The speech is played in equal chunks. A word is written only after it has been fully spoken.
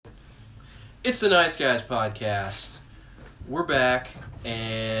It's the Nice Guys podcast. We're back,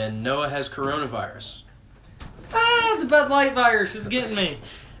 and Noah has coronavirus. The Bud Light virus is getting me.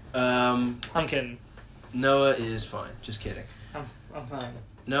 I'm kidding. Noah is fine. Just kidding. I'm fine.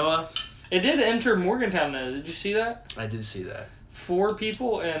 Noah? It did enter Morgantown, though. Did you see that? I did see that. 4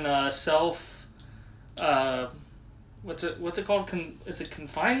 people in self... what's it called? Is it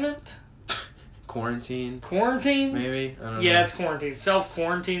confinement? Quarantine? Maybe? I don't know. Yeah, it's quarantine.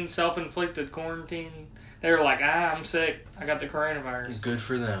 Self-quarantine, self-inflicted quarantine. They were like, I'm sick. I got the coronavirus. Good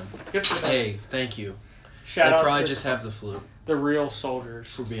for them. Good for them. Hey, thank you. Shout out They probably to just have the flu. the real soldiers.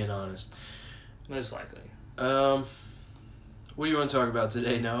 For being honest. Most likely. What do you want to talk about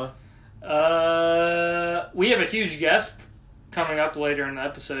today, Noah? We have a huge guest coming up later in the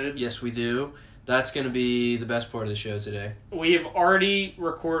episode. Yes, we do. That's going to be the best part of the show today. We have already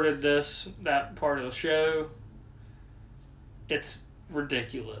recorded that part of the show. It's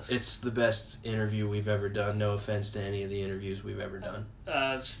ridiculous. It's the best interview we've ever done. No offense to any of the interviews we've ever done.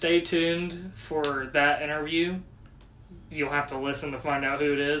 Stay tuned for that interview. You'll have to listen to find out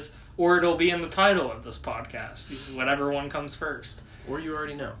who it is, or it'll be in the title of this podcast, whatever one comes first. Or you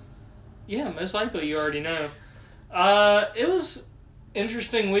already know. Yeah, most likely you already know. It was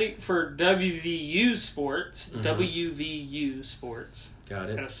interesting week for WVU sports. Mm-hmm. WVU sports. Got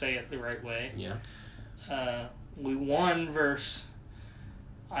it. Gotta say it the right way. Yeah. We won versus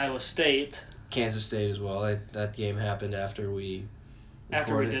Iowa State. Kansas State as well. That game happened after we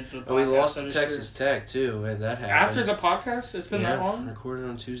recorded. Did the podcast. Oh, we lost to Texas Tech too, and that happened. After the podcast? It's been that long? Recorded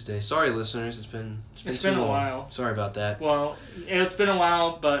on Tuesday. Sorry, listeners. It's been a while. Sorry about that. Well, it's been a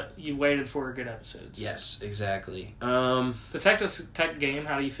while, but you waited for a good episode. Yes, exactly. The Texas Tech game,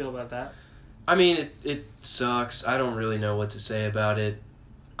 how do you feel about that? I mean, it sucks. I don't really know what to say about it.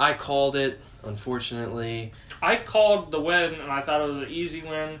 I called it, unfortunately. I called the win, and I thought it was an easy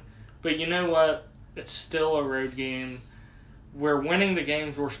win. But you know what? It's still a road game. We're winning the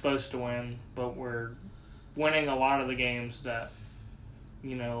games we're supposed to win, but we're winning a lot of the games that,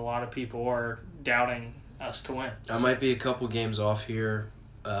 a lot of people are doubting us to win. I might be a couple games off here.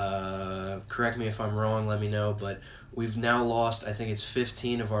 Correct me if I'm wrong, let me know. But we've now lost, I think it's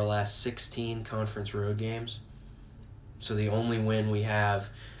 15 of our last 16 conference road games. So the only win we have...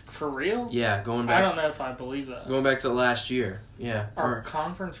 For real? Yeah, going back... I don't know if I believe that. Going back to last year, yeah. Our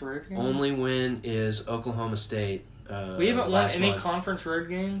conference road games? Only win is Oklahoma State. We haven't won any month. Conference road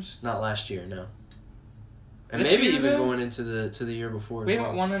games? Not last year, no. And This maybe year, even though? going into the year before as We well.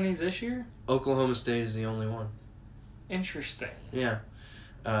 haven't won any this year? Oklahoma State is the only one. Interesting. Yeah.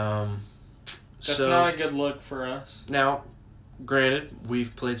 That's not a good look for us. Now, granted,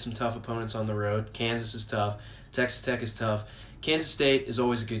 we've played some tough opponents on the road. Kansas is tough. Texas Tech is tough. Kansas State is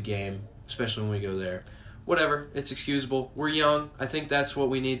always a good game, especially when we go there. Whatever, it's excusable. We're young. I think that's what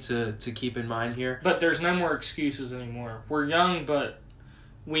we need to keep in mind here. But there's no more excuses anymore. We're young, but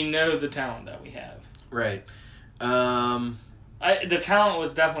we know the talent that we have. Right. The talent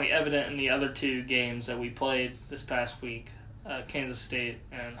was definitely evident in the other 2 games that we played this past week, Kansas State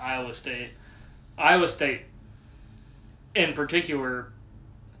and Iowa State. Iowa State, in particular,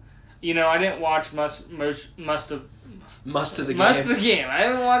 I didn't watch much of the game. I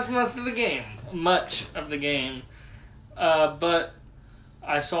haven't watched much of the game. But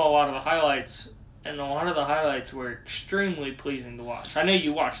I saw a lot of the highlights, and a lot of the highlights were extremely pleasing to watch. I know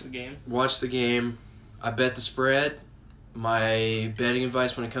you watched the game. Watched the game. I bet the spread. My betting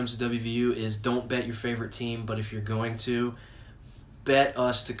advice when it comes to WVU is don't bet your favorite team, but if you're going to, bet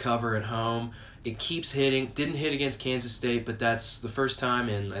us to cover at home. It keeps hitting. Didn't hit against Kansas State, but that's the first time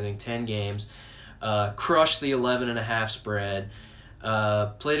in, I think, 10 games. Crushed the 11.5 spread.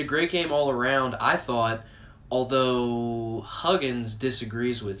 Played a great game all around, I thought, although Huggins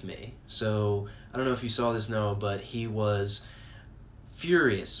disagrees with me. So, I don't know if you saw this, Noah, but he was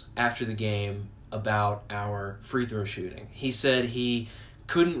furious after the game about our free throw shooting. He said he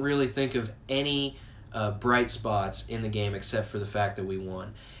couldn't really think of any bright spots in the game except for the fact that we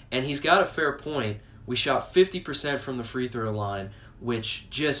won. And he's got a fair point. We shot 50% from the free throw line, which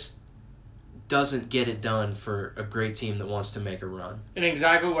just doesn't get it done for a great team that wants to make a run. And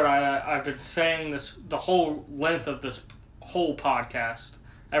exactly what I've been saying the whole length of this whole podcast,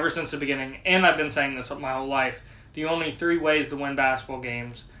 ever since the beginning, and I've been saying this my whole life, the only 3 ways to win basketball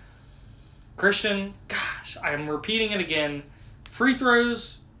games. Christian, gosh, I'm repeating it again, free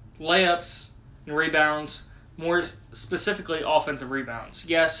throws, layups, and rebounds, more specifically offensive rebounds.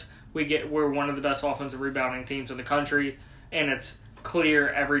 Yes, we're one of the best offensive rebounding teams in the country, and it's clear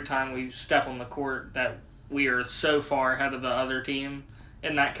every time we step on the court that we are so far ahead of the other team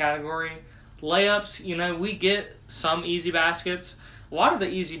in that category. Layups, we get some easy baskets, a lot of the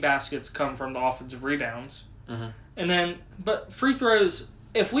easy baskets come from the offensive rebounds. Mm-hmm. And then, but free throws,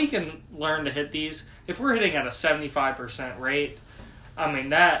 if we can learn to hit these, if we're hitting at a 75% rate, I mean,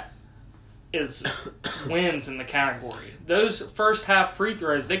 that is wins in the category. Those first half free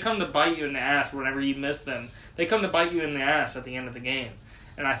throws, they come to bite you in the ass whenever you miss them. They come to bite you in the ass at the end of the game.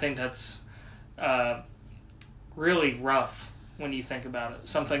 And I think that's really rough when you think about it.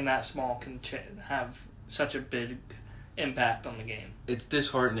 Something that small can have such a big impact on the game. It's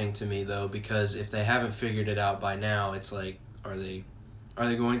disheartening to me, though, because if they haven't figured it out by now, it's like, are they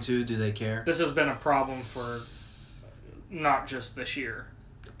going to? Do they care? This has been a problem for not just this year.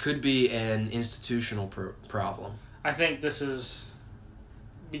 Could be an institutional problem. I think this is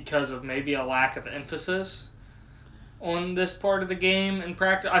because of maybe a lack of emphasis on this part of the game in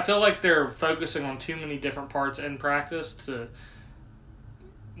practice. I feel like they're focusing on too many different parts in practice to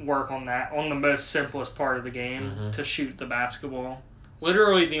work on that, on the most simplest part of the game, to shoot the basketball.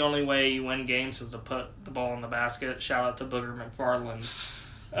 Literally the only way you win games is to put the ball in the basket. Shout out to Booger McFarland.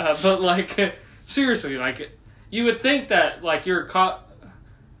 But, like, seriously, like, you would think that, like, you're caught,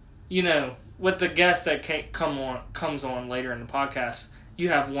 you know, with the guest that comes on later in the podcast, you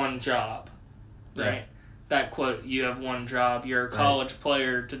have one job, right? Yeah. That quote, you have one job. You're a college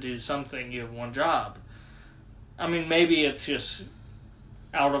player to do something. You have one job. I mean, maybe it's just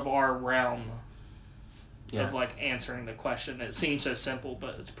out of our realm of, like, answering the question. It seems so simple,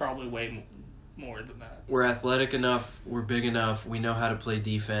 but it's probably way more than that. We're athletic enough. We're big enough. We know how to play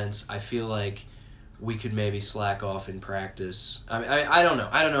defense. I feel like we could maybe slack off in practice. I don't know.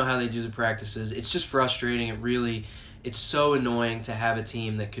 I don't know how they do the practices. It's just frustrating. It's so annoying to have a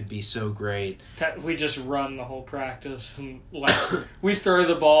team that could be so great. We just run the whole practice. And, like, we throw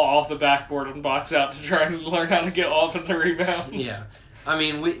the ball off the backboard and box out to try and learn how to get off at the rebounds. Yeah. I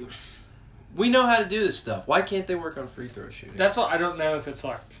mean, we know how to do this stuff. Why can't they work on free throw shooting? That's what I don't know if it's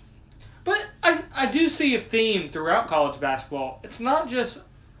like. But I do see a theme throughout college basketball. It's not just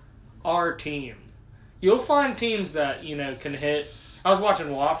our team. You'll find teams that, you know, can hit. I was watching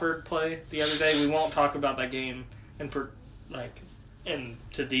Wofford play the other day. We won't talk about that game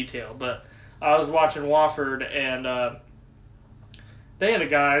into detail, but I was watching Wofford, and they had a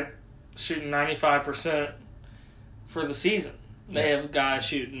guy shooting 95% for the season. They have guys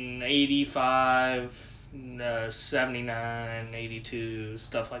shooting 85, 79, 82,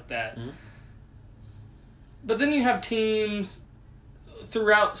 stuff like that. Mm-hmm. But then you have teams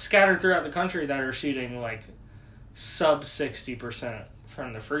scattered throughout the country that are shooting like sub 60%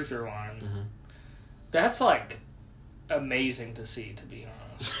 from the free throw line. Mm-hmm. That's like amazing to see, to be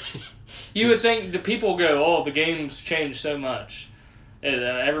honest. You would think the people go, oh, the game's changed so much.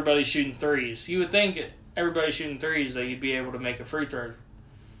 Everybody's shooting threes. You would think everybody's shooting threes that you'd be able to make a free throw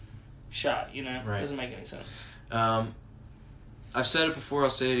shot, you know? Right. It doesn't make any sense. I've said it before, I'll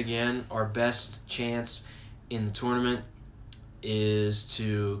say it again. Our best chance in the tournament is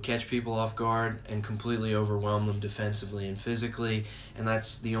to catch people off guard and completely overwhelm them defensively and physically, and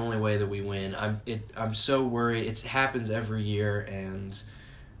that's the only way that we win. I'm so worried. It happens every year, and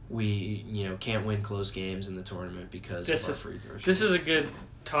we can't win close games in the tournament because of our free throws. This is a good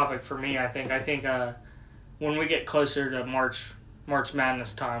topic for me. I think when we get closer to March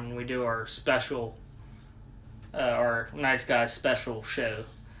Madness time, when we do our special, our Nice Guys special show,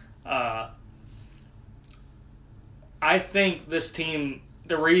 I think this team,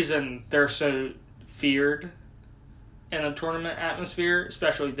 the reason they're so feared in a tournament atmosphere,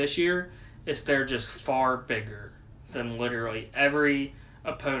 especially this year, is they're just far bigger than literally every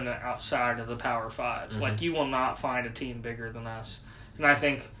opponent outside of the Power Fives. Mm-hmm. Like, you will not find a team bigger than us. And I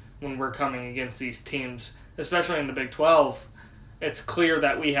think when we're coming against these teams, especially in the Big 12, it's clear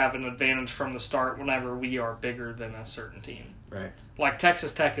that we have an advantage from the start whenever we are bigger than a certain team. Right. Like,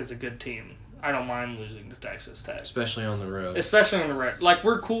 Texas Tech is a good team. I don't mind losing to Texas Tech. Especially on the road. Like,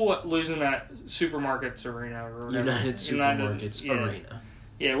 we're cool at losing at Supermarkets Arena. Or United Supermarkets Arena.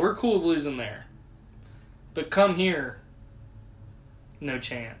 Yeah, we're cool with losing there. But come here, no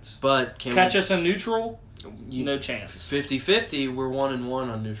chance. But catch us in neutral, no chance. 50-50, we're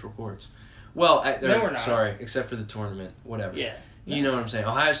 1-1 on neutral courts. Well, no, we're not. Sorry, except for the tournament, whatever. Yeah. You know what I'm saying.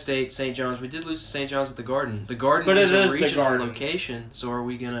 Ohio State, St. John's. We did lose to St. John's at the Garden. The Garden is a regional location, so are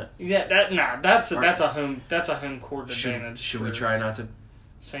we gonna? Yeah, that's a home court advantage. Should we try not to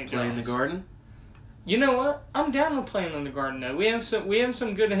play in the Garden? You know what? I'm down with playing in the Garden though. We have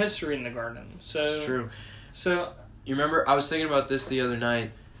some good history in the Garden. So it's true. So you remember? I was thinking about this the other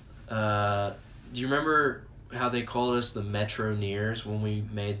night. Do you remember how they called us the Metroneers when we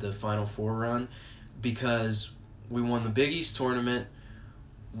made the Final Four run? Because we won the Big East tournament,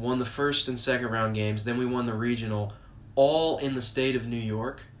 won the first and second round games, then we won the regional, all in the state of New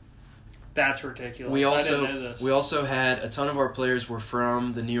York. That's ridiculous. We I didn't know this. also had a ton of our players were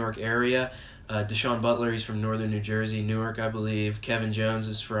from the New York area. Deshaun Butler, he's from northern New Jersey, Newark, I believe. Kevin Jones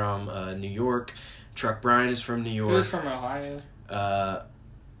is from New York. Truck Bryan is from New York. Who's from Ohio?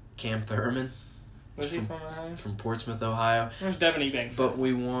 Cam Thurman. Was he from Ohio? From Portsmouth, Ohio. Where's Devin Ebanks from? But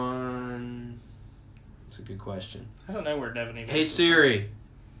we won... That's a good question. I don't know where Devin Ebanks Hey is Siri,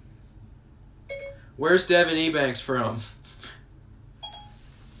 where's Devin Ebanks from?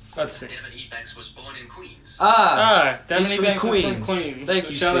 Let's see. Devin Ebanks was born in Queens. Devin he's from Ebanks Queens. is from Queens. Thank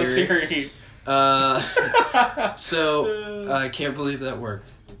you, Shout out Siri. Siri. So I can't believe that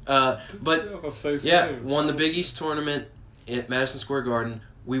worked. But That was so yeah, smooth. won the Big East tournament at Madison Square Garden.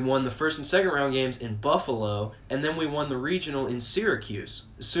 We won the first and second round games in Buffalo, and then we won the regional in Syracuse.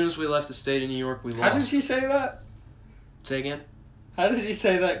 As soon as we left the state of New York, we lost. How did you say that? Say again? How did you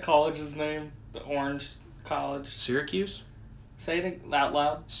say that college's name? The Orange College. Syracuse? Say it out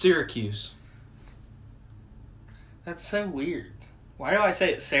loud. Syracuse. That's so weird. Why do I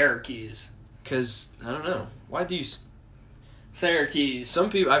say it Syracuse? Because, I don't know. Why do you... Syracuse.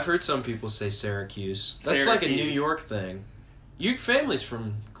 I've heard some people say Syracuse. That's like a New Syracuse. York thing. Your family's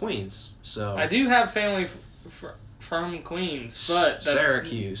from Queens, so... I do have family from Queens, but that's,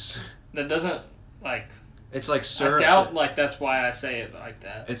 Syracuse. that doesn't, like... It's like syrup. I doubt, like, that's why I say it like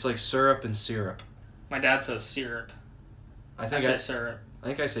that. It's like syrup and syrup. My dad says syrup. I I think say syrup.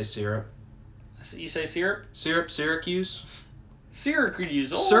 I say syrup. You say syrup? Syrup, Syracuse.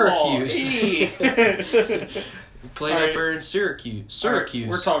 Syracuse. Oh, Syracuse. hey. Played All up right. there in Syracuse. Syracuse.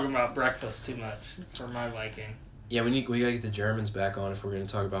 We're talking about breakfast too much for my liking. Yeah, we gotta get the Germans back on if we're gonna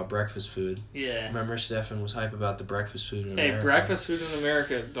talk about breakfast food. Yeah. Remember, Stefan was hype about the breakfast food in Hey, America. breakfast food in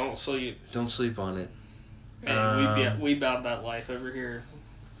America, don't sleep. Don't sleep on it. Man, we about that life over here.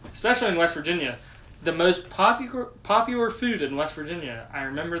 Especially in West Virginia. The most popular food in West Virginia, I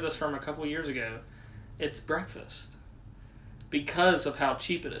remember this from a couple years ago, it's breakfast. Because of how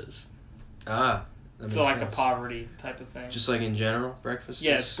cheap it is. That It's makes like sense. a poverty type of thing. Just like in general, breakfast?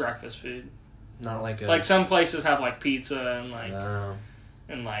 Yeah, is it's breakfast food. not like a... Like some places have like pizza and Oh.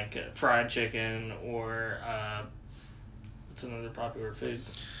 fried chicken or what's another popular food?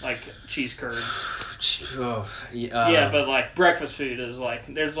 Like cheese curds. Oh, Yeah, but like breakfast food is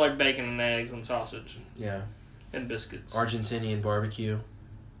like there's like bacon and eggs and sausage yeah. and biscuits. Argentinian barbecue.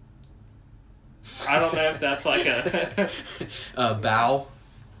 I don't know if that's like a Bow.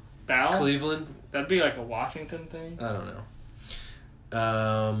 bow. Cleveland. That'd be like a Washington thing. I don't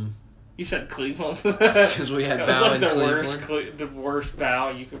know. You said Cleveland Because we had That was bow like in the Cleveland. the worst bow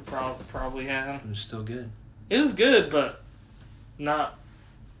you could probably have. It was still good. It was good, but not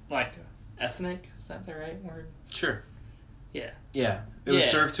like ethnic. Is that the right word? Sure. Yeah. Yeah. It was Yeah.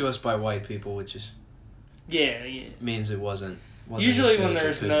 served to us by white people, which is Yeah. means it wasn't Usually as good when as it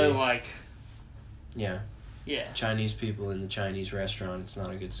there's could no be. like, Yeah. yeah, Chinese people in the Chinese restaurant, it's not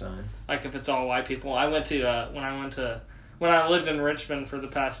a good sign. like if it's all white people. I went to when I lived in Richmond for the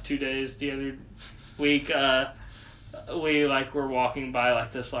past 2 days the other week. We like were walking by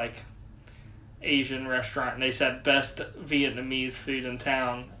like this like Asian restaurant, and they said best Vietnamese food in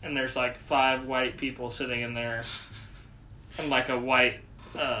town, and there's like 5 white people sitting in there, and like a white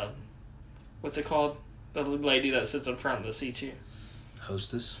what's it called? The lady that sits in front that seats you.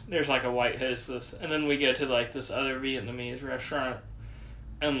 Hostess? There's like a white hostess, and then we go to like this other Vietnamese restaurant,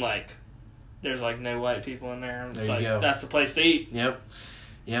 and like there's like no white people in there. And it's There you like go. that's the place to eat. Yep.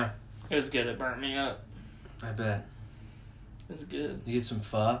 Yeah, It was good. It burnt me up. I bet. It was good. You get some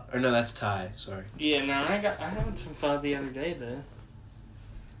pho? Or no, that's Thai, sorry. Yeah, no, I had some pho the other day though.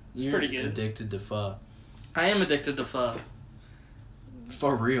 It's You're pretty good. addicted to pho. I am addicted to pho.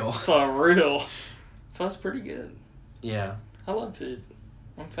 For real. For real. Pho's pretty good. Yeah. I love food.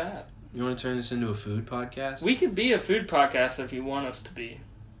 I'm fat. You want to turn this into a food podcast? We could be a food podcast if you want us to be.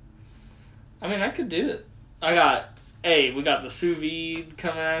 I mean, I could do it. We got the sous vide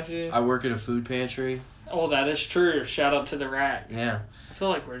coming at you. I work at a food pantry. Oh, that is true. Shout out to the rack. Yeah. I feel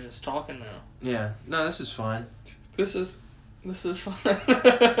like we're just talking now. Yeah. No, this is fine. This is fun.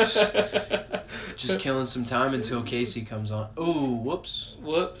 Just killing some time until Casey comes on. Ooh, whoops.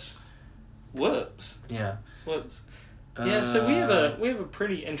 Whoops. Yeah. Whoops. Yeah, so we have a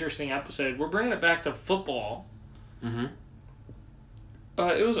pretty interesting episode. We're bringing it back to football. Mm-hmm.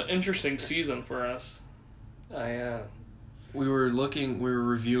 It was an interesting season for us. We were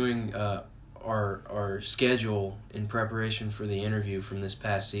reviewing our schedule in preparation for the interview from this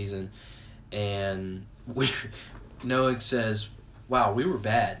past season, and Noah says, "Wow, we were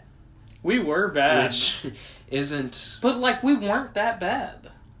bad," We were bad. which isn't. But, like, we weren't that bad.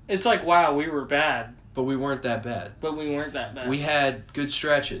 It's like, wow, we were bad. But we weren't that bad. We had good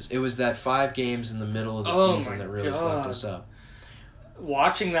stretches. It was that 5 games in the middle of the season that really fucked us up.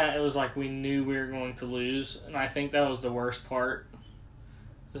 Watching that, it was like we knew we were going to lose, and I think that was the worst part.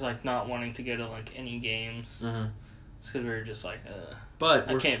 Is like not wanting to go to like any games. Mm-hmm. Because we were just like, but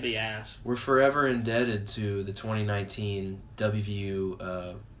I can't be asked. We're forever indebted to the 2019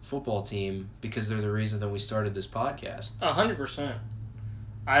 WVU football team because they're the reason that we started this podcast. 100%.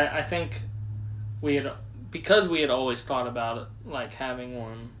 I think because we had always thought about it, like having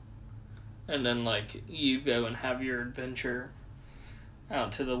one, and then like you go and have your adventure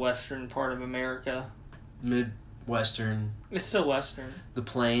out to the western part of America. Midwestern. It's still western. The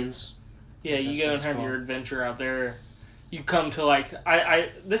plains. Yeah, you go and have your adventure out there. You come to like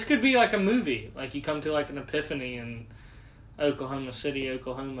this could be like a movie. Like you come to like an epiphany in Oklahoma City,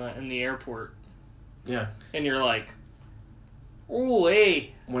 Oklahoma, in the airport. Yeah. And you're like, oh,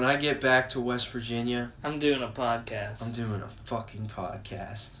 hey. When I get back to West Virginia, I'm doing a podcast. I'm doing a fucking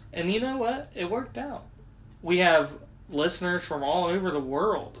podcast. And you know what? It worked out. We have listeners from all over the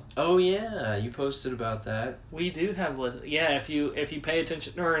world. Oh yeah, you posted about that. We do have yeah, if you pay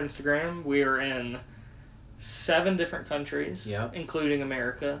attention to our Instagram, we are in 7 different countries, including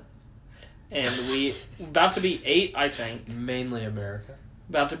America. And we about to be 8, I think. Mainly America.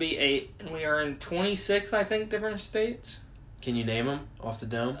 About to be 8, and we are in 26, I think, different states. Can you name them off the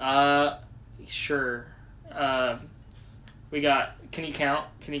dome? Sure. We got. Can you count?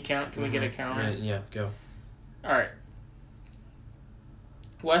 Can we get a counter? Yeah, go. All right.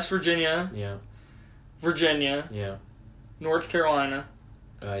 West Virginia. Yeah. Virginia. Yeah. North Carolina.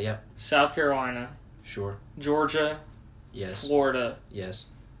 Yeah. South Carolina. Sure. Georgia. Yes. Florida. Yes.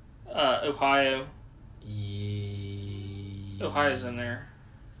 Ohio. Ohio's in there.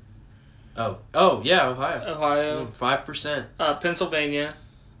 Oh, yeah, Ohio. 5%. Pennsylvania.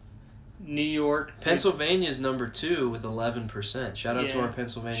 New York. Pennsylvania's number 2 with 11%. Shout out to our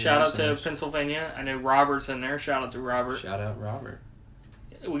Pennsylvania listeners. To Pennsylvania. I know Robert's in there. Shout out to Robert. Shout out Robert.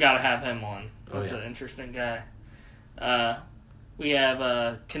 We got to have him on. That's an interesting guy. We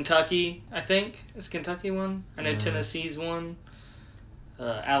have Kentucky, I think. Is Kentucky one? I know Tennessee's one.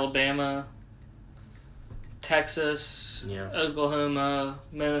 Alabama. Texas. Yeah. Oklahoma.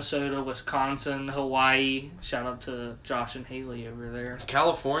 Minnesota. Wisconsin. Hawaii. Shout out to Josh and Haley over there.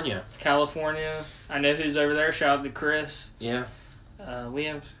 California. I know who's over there. Shout out to Chris. Yeah. We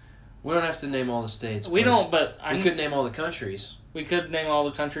don't have to name all the states. We don't, but we could name all the countries. We could name all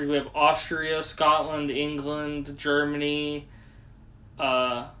the countries. We have Austria, Scotland, England, Germany,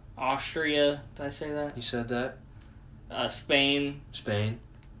 Austria. Did I say that? You said that? Spain.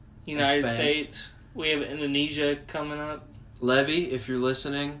 United States. We have Indonesia coming up. Levy, if you're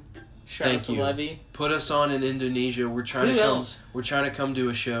listening, thank you. Levy. Put us on in Indonesia. We're trying to come do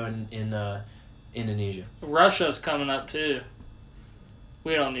a show in Indonesia. Russia's coming up too.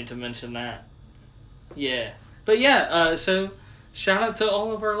 We don't need to mention that. Yeah. But yeah, so shout out to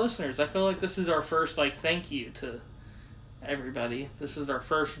all of our listeners. I feel like this is our first thank you to everybody. This is our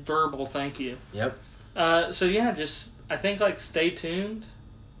first verbal thank you. Yep. So yeah, just I think stay tuned.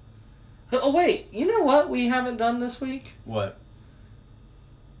 Oh wait, you know what we haven't done this week? What?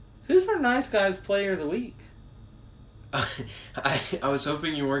 Who's our Nice Guys Player of the Week? I was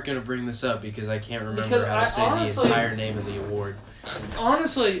hoping you weren't going to bring this up because I can't remember how to say the entire name of the award.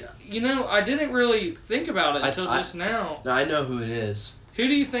 Honestly, I didn't really think about it until just now. I know who it is. Who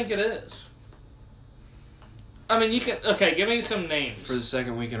do you think it is? I mean, you can... Okay, give me some names. For the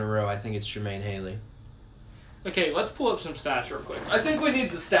second week in a row, I think it's Jermaine Haley. Okay, let's pull up some stats real quick. I think we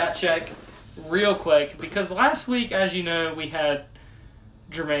need the stat check real quick because last week, as you know, we had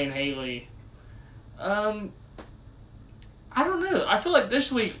Jermaine Haley. I don't know. I feel like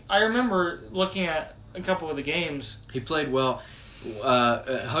this week, I remember looking at a couple of the games. He played well.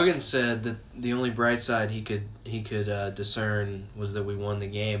 Huggins said that the only bright side he could discern was that we won the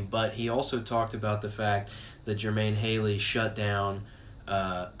game, but he also talked about the fact that Jermaine Haley shut down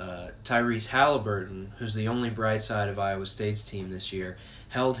Tyrese Halliburton, who's the only bright side of Iowa State's team this year,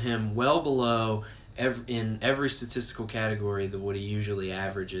 held him well below in every statistical category than what he usually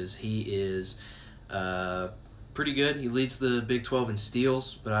averages. He is pretty good. He leads the Big 12 in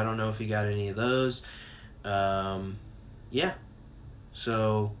steals, but I don't know if he got any of those. Yeah.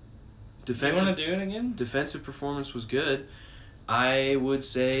 So, defensive. You want to do it again? Defensive performance was good. I would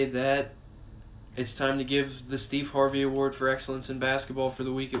say that it's time to give the Steve Harvey Award for Excellence in Basketball for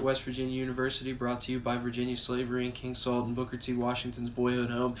the week at West Virginia University, brought to you by Virginia Slavery and King Salt and Booker T. Washington's Boyhood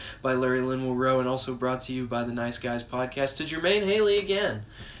Home, by Larry Linwell Rowe, and also brought to you by the Nice Guys Podcast, to Jermaine Haley again.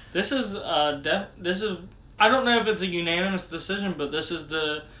 This is I don't know if it's a unanimous decision, but this is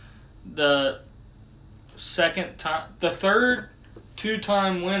the third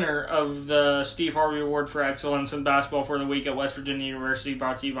two-time winner of the Steve Harvey Award for Excellence in Basketball for the Week at West Virginia University,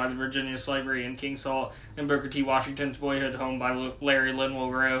 brought to you by the Virginia Slavery and King Salt and Booker T. Washington's Boyhood Home by Larry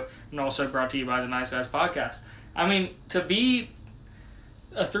Linwell Rowe, and also brought to you by the Nice Guys Podcast. I mean, to be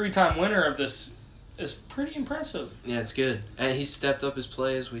a three-time winner of this is pretty impressive. Yeah, it's good. And he stepped up his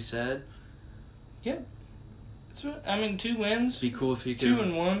play, as we said. Yeah. 2 wins. Be cool if he could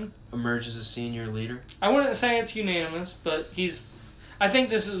 2-1. emerge as a senior leader. I wouldn't say it's unanimous, but I think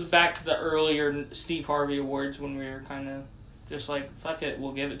this is back to the earlier Steve Harvey Awards when we were kind of just like, fuck it,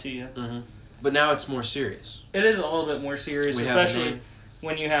 we'll give it to you. Mm-hmm. But now it's more serious. It is a little bit more serious, We have a especially name.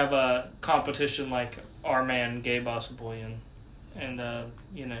 when you have a competition like our man Gabe Osaboyan and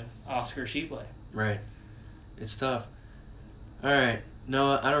Oscar Shepley. Right. It's tough. All right.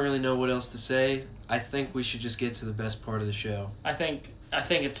 Noah, I don't really know what else to say. I think we should just get to the best part of the show. I think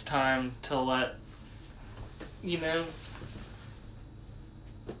it's time to let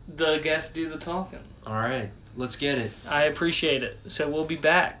the guests do the talking. All right. Let's get it. I appreciate it. So we'll be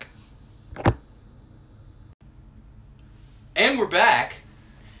back. And we're back.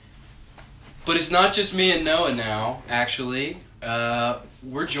 But it's not just me and Noah now, actually.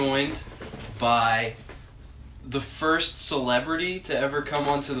 We're joined by the first celebrity to ever come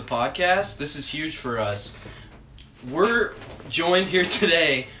onto the podcast. This is huge for us. We're joined here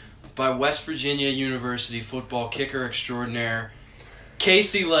today by West Virginia University football kicker extraordinaire,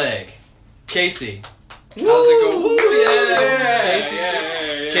 Casey Legg. Casey, how's it going? Woo,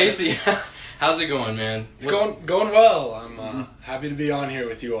 yeah. Casey, how's it going, man? It's going well. I'm happy to be on here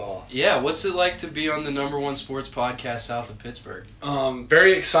with you all. Yeah, what's it like to be on the #1 sports podcast south of Pittsburgh?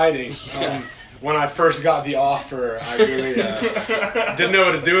 Very exciting. Yeah. When I first got the offer, I really didn't know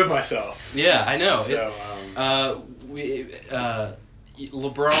what to do with myself. Yeah, I know. So,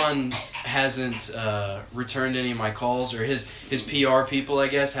 LeBron hasn't returned any of my calls, or his PR people, I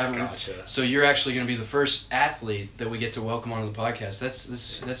guess, haven't. Gotcha. So you're actually going to be the first athlete that we get to welcome onto the podcast.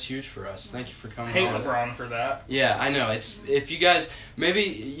 That's huge for us. Thank you for coming. I hate on. LeBron for that. Yeah, I know. It's if you guys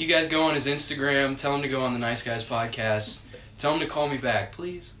go on his Instagram, tell him to go on the Nice Guys podcast. Tell him to call me back,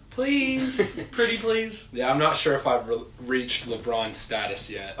 please. Please. Pretty please. yeah, I'm not sure if I've reached LeBron's status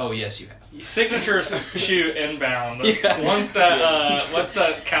yet. Oh yes, you have. Signatures shoot inbound. Yeah. Once that what's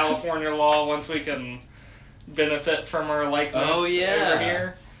that California law? Once we can benefit from our likeness Oh, yeah. over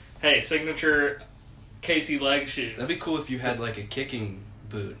here. Hey, signature Casey Legg shoe. That'd be cool if you had like a kicking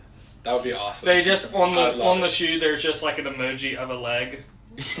boot. That would be awesome. They just I'd love on the it. shoe. There's just like an emoji of a leg.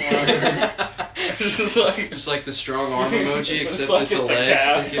 Just like the strong arm emoji, except like it's a leg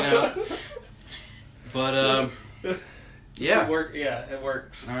calf. sticking out. But yeah. It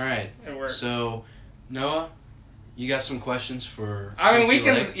works. All right. It works. So, Noah, you got some questions for? I mean,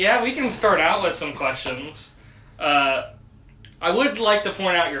 Casey Legg? we can start out with some questions. I would like to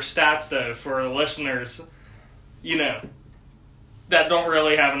point out your stats though for listeners, that don't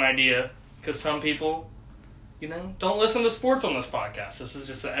really have an idea, because some people, don't listen to sports on this podcast. This is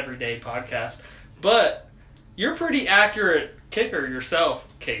just an everyday podcast. But you're a pretty accurate kicker yourself,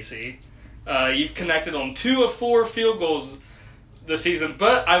 Casey. You've connected on 2 of 4 field goals this season.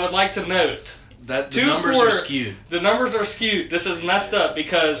 But I would like to note that the numbers are skewed. The numbers are skewed. This is messed up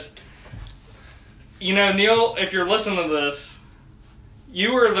because, Neil, if you're listening to this,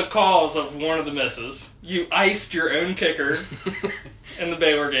 you were the cause of one of the misses. You iced your own kicker in the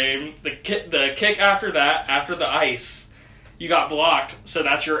Baylor game. The kick after that, after the ice, you got blocked, so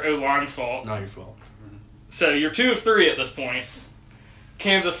that's your O-line's fault. Not your fault. So you're 2 of 3 at this point.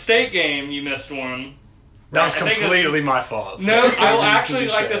 Kansas State game, you missed one. That was I think completely my fault. No, so I will that needs actually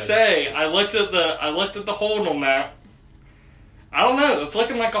be like to said. say I looked at the hold on that. I don't know. It's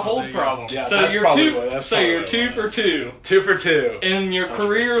looking like a hold problem. Yeah, so that's you're probably 2. what- that's So probably you're what 2 it for was. 2. 2 for 2. In your 100%.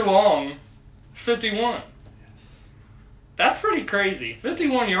 career long, 51. That's pretty crazy.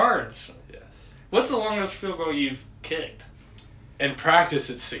 51 yards. Yes. What's the longest field goal you've kicked? In practice,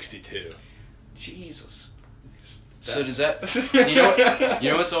 it's 62. Jesus. So does that?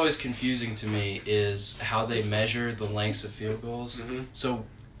 You know what's always confusing to me is how they measure the lengths of field goals. Mm-hmm. So,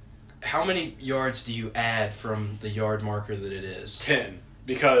 how many yards do you add from the yard marker that it is? 10.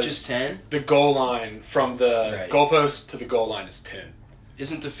 Because Just 10? the goal line from the Right. goalpost to the goal line is 10.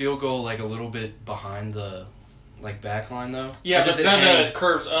 Isn't the field goal like a little bit behind the back line though? Yeah, Or does but it no, hang- it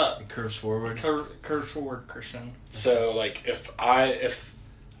curves up. It curves forward. Curves forward, Christian. So, like, if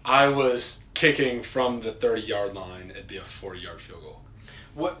I was kicking from the 30-yard line, it'd be a 40-yard field goal.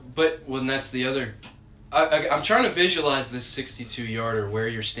 What? But when that's the other I'm trying to visualize this 62-yarder where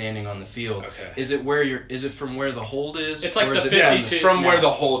you're standing on the field. Okay. Is it from where the hold is? It's like or the is it 52 Yes, from where the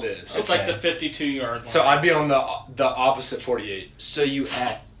hold is. It's like the 52-yard line. So I'd be on the opposite 48. So you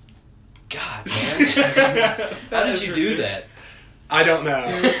at... God, man. How did you do that? I don't know.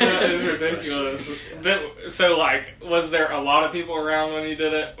 That is ridiculous. So, like, was there a lot of people around when you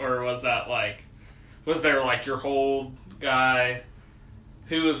did it? Or was that, like... Was there, like, your whole guy...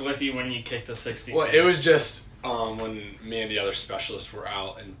 Who was with you when you kicked the 62? Well, it was just when me and the other specialists were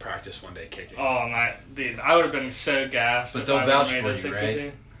out in practice one day kicking. Oh, my... Dude, I would have been so gassed. But if they'll I vouch made for a you, 62.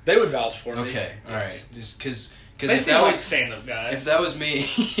 right? They would vouch for me. Okay, all right. Just because They if seem that like was stand-up guys. if that was me,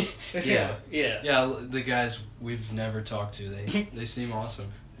 They seem yeah, like, yeah. yeah, the guys we've never talked to, they seem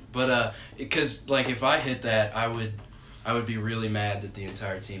awesome. But because like if I hit that, I would be really mad that the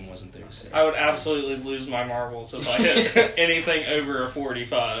entire team wasn't there to see. I would absolutely lose my marbles if I hit anything over a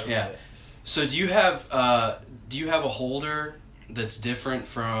 45. Yeah. So do you have a holder that's different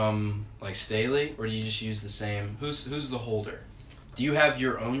from like Staley, or do you just use the same? Who's the holder? Do you have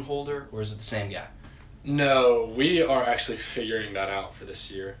your own holder, or is it the same guy? No, we are actually figuring that out for this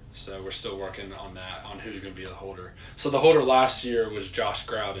year. So we're still working on that, on who's going to be the holder. So the holder last year was Josh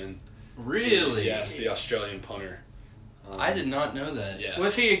Groudon. Really? Yes, the Australian punter. I did not know that. Yes.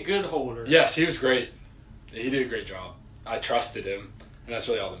 Was he a good holder? Yes, he was great. He did a great job. I trusted him, and that's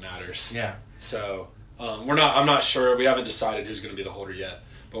really all that matters. Yeah. So I'm not sure. We haven't decided who's going to be the holder yet,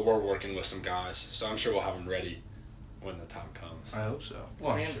 but we're working with some guys. So I'm sure we'll have them ready when the time comes. I hope so.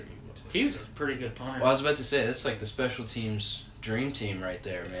 Well, I'm Man, sure you will. He's a pretty good punter. Well, I was about to say that's like the special teams dream team right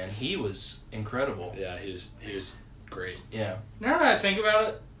there, man. He was incredible. Yeah, he was great. Yeah. Now that I think about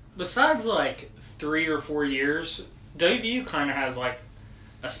it, besides like 3 or 4 years, WVU kind of has like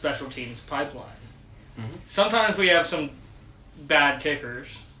a special teams pipeline. Mhm. Sometimes we have some bad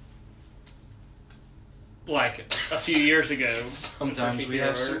kickers, like a few years ago. Sometimes we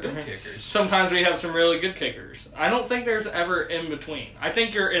have some good kickers. Sometimes we have some really good kickers. I don't think there's ever in between. I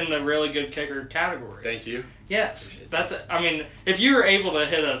think you're in the really good kicker category. Thank you. Yes, I mean, if you were able to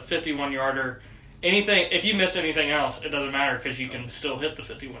hit a 51-yarder, if you miss anything else, it doesn't matter because you can still hit the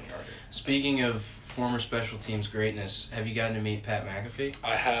 51-yarder. Speaking of former special teams greatness, have you gotten to meet Pat McAfee?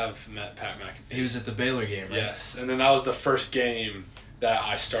 I have met Pat McAfee. He was at the Baylor game, right? Yes, and then that was the first game that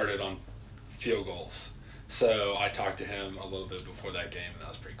I started on field goals. So I talked to him a little bit before that game, and that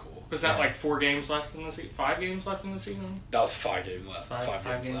was pretty cool. Was that like 4 games left in the season? 5 games left in the season? That was 5 games left.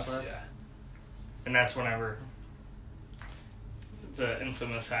 Five games left? Yeah. And that's whenever the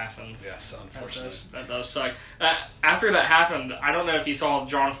infamous happened. Yes, unfortunately. That does suck. After that happened, I don't know if you saw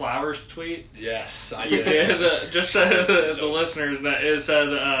John Flowers' tweet. Yes, I He did. did. Just so the listeners, that it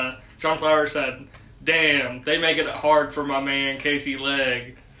said, John Flowers said, "Damn, they make it hard for my man Casey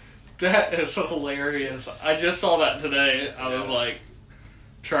Legg." That is hilarious. I just saw that today. I was like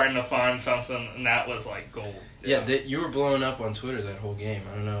trying to find something, and that was like gold. Yeah, you were blowing up on Twitter that whole game.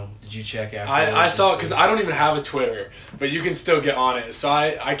 I don't know. Did you check after? I saw it because I don't even have a Twitter, but you can still get on it. So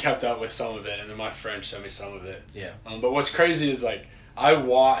I kept up with some of it, and then my friend showed me some of it. Yeah. But what's crazy is like I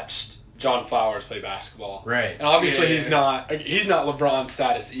watched John Flowers play basketball, Right. and obviously Yeah. he's not LeBron's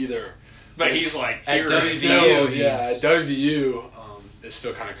status either. But he's like, at he's WVU, Yeah, at WVU, it's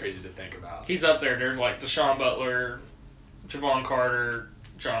still kind of crazy to think about. he's up there. There's like Deshaun Butler, Javon Carter,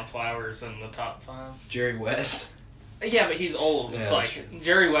 John Flowers in the top 5. Jerry West. Yeah, but he's old. Yeah, It's that's like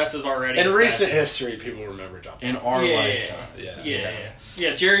Jerry West is already In a recent statue. history, people remember John. In our Yeah. lifetime.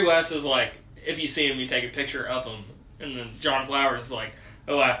 Yeah. Jerry West is like, if you see him, you take a picture of him, and then John Flowers is like,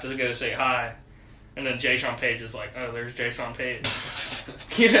 oh, I have to go say hi, and then Jay Sean Page is like, oh, there's Jay Sean Page.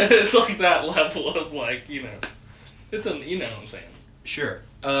 It's like that level of like, you know what I'm saying. Sure.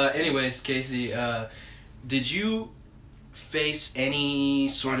 Anyways, Casey, did you face any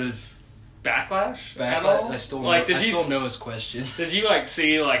sort of Backlash at all? I still like, don't know his question. Did you like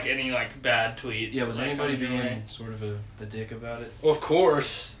see like any like bad tweets? Yeah, was like, anybody coming your way? being sort of a dick about it? Well, of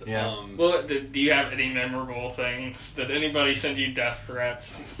course. Yeah. Well, do you have any memorable things? Did anybody send you death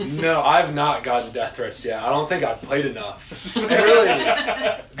threats? No, I've not gotten death threats yet. I don't think I've played enough. Really,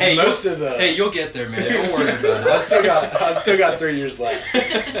 Hey, most of the. Hey, you'll get there, man. Don't worry about it. I've still got 3 years left.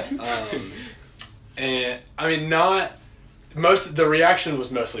 And I mean, the reaction was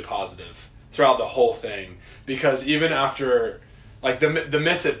mostly positive throughout the whole thing, because even after like the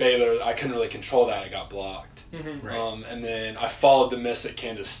miss at Baylor, I couldn't really control that. It got blocked. Mm-hmm. Right. And then I followed the miss at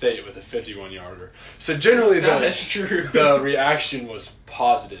Kansas State with a 51-yarder. So generally, That is true. the reaction was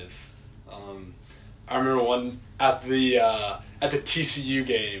positive. I remember one at the TCU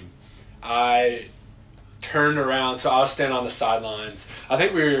game. I turned around. So I was standing on the sidelines. I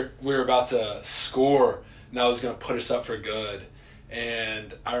think we were about to score, and that was going to put us up for good.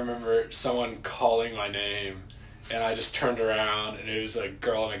 And I remember someone calling my name, and I just turned around, and it was a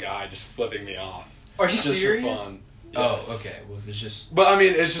girl and a guy just flipping me off. Are you just serious? For fun. Yes. Oh, okay. Well, if it's just... But, I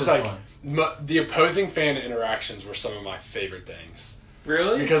mean, it's just like... fun. The opposing fan interactions were some of my favorite things.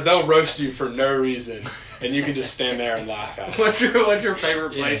 Really? Because they'll roast you for no reason, and you can just stand there and laugh at it. What's your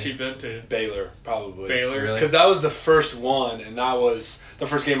favorite place you've been to? Baylor, probably. Baylor? Really? Because that was the first one, and that was the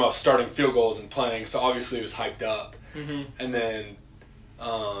first game I was starting field goals and playing, so obviously it was hyped up. Mm-hmm. And then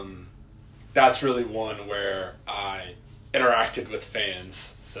that's really one where I interacted with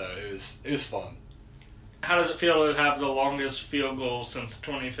fans, so it was fun. How does it feel to have the longest field goal since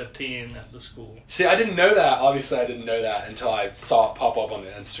 2015 at the school? See, I didn't know that. Obviously, I didn't know that until I saw it pop up on the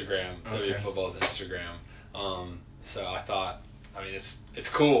Instagram, Okay. WVU Football's Instagram. So I thought, I mean, it's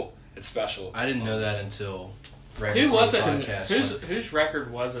cool. It's special. I didn't know that until right Who before was the it? podcast. Whose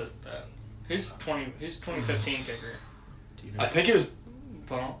record was it then? Who's 2015 kicker? Do you know? I think it was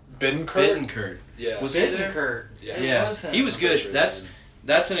Well, Bittenkurt. Yeah. Was he there? Bittenkurt. Yeah. It Yeah, was him. he was I'm pretty good. sure it's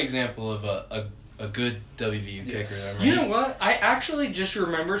That's an example of a good WVU Yeah. kicker. That You know what? I actually just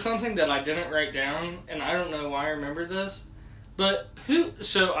remember something that I didn't write down, and I don't know why I remember this. But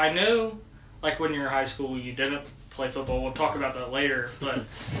so I know, like when you were in high school, you didn't play football. We'll talk about that later. But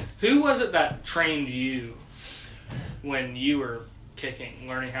who was it that trained you when you were kicking,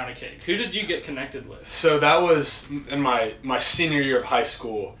 learning how to kick? Who did you get connected with? So that was in my senior year of high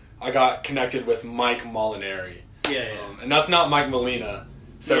school. I got connected with Mike Molinari. Yeah. And that's not Mike Molina.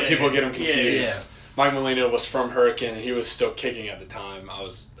 So Yeah, people get him yeah, confused. yeah. Mike Molina was from Hurricane, and he was still kicking at the time. I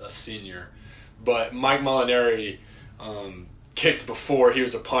was a senior. But Mike Molinari kicked before. He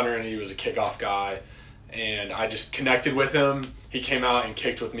was a punter, and he was a kickoff guy. And I just connected with him. He came out and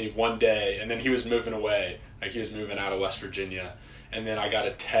kicked with me one day, and then he was moving away. Like, he was moving out of West Virginia. And then I got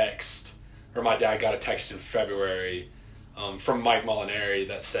a text, or my dad got a text in February from Mike Molinari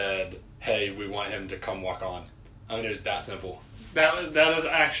that said, hey, we want him to come walk on. I mean, it was that simple. That is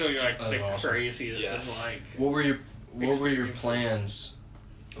actually like That's the awesome. craziest Yes. of like. What were your experiences. plans?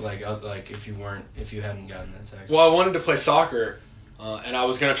 Like if you hadn't gotten that text. Well, I wanted to play soccer, and I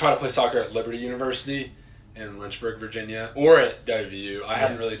was going to try to play soccer at Liberty University in Lynchburg, Virginia, or at WVU. I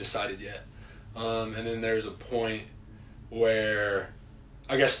hadn't really decided yet. And then there's a point where,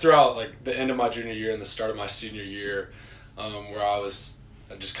 I guess throughout like the end of my junior year and the start of my senior year, where I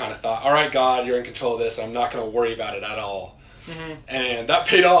just kind of thought, all right, God, you're in control of this. I'm not going to worry about it at all. Mm-hmm. And that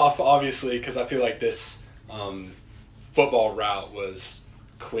paid off, obviously, because I feel like this football route was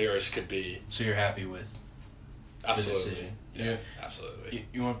clear as could be. So you're happy with Absolutely. the decision? Yeah, absolutely.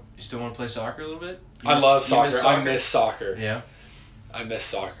 You still want to play soccer a little bit? I love You soccer. miss I miss soccer. Yeah. I miss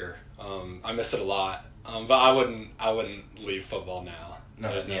soccer. I miss it a lot. But I wouldn't leave football now. No,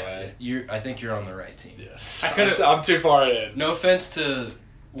 There's no way. I think you're on the right team. Yes. I'm too far in. No offense to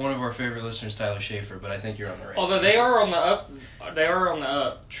one of our favorite listeners, Tyler Schaefer, but I think you're on the right Although team. they are on the up. They are on the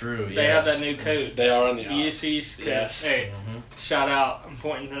up. True. They yes. have that new coach. They are on the up. UC's coach. Yes. Hey, Mhm. shout out! I'm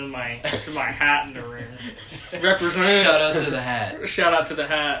pointing to my hat in the room. Represent. Shout out to the hat. Shout out to the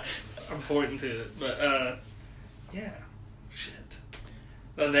hat. I'm pointing to it, but yeah, shit.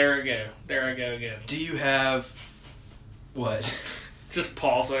 But there I go. There I go again. Do you have what? Just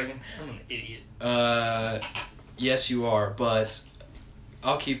pausing. I'm an idiot. Yes, you are, but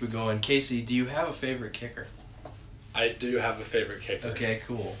I'll keep it going. Casey, do you have a favorite kicker? I do have a favorite kicker. Okay,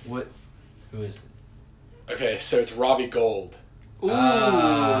 cool. Who is it? Okay, so it's Robbie Gold. Ooh.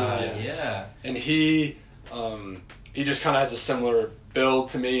 Yes. Yeah. And he just kind of has a similar build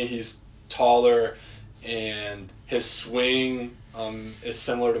to me. He's taller, and his swing is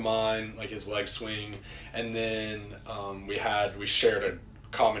similar to mine, like his leg swing. And then we shared a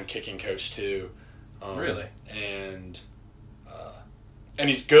common kicking coach too. Really? And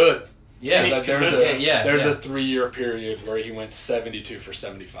he's good. Yeah, And he's There's consistent. a 3-year period where he went 72 for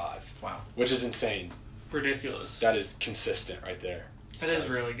 75. Wow. Which is insane. Ridiculous. That is consistent right there. That is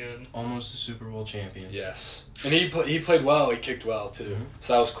really good. Almost a Super Bowl champion. Yes, and he played well. He kicked well too, Mhm.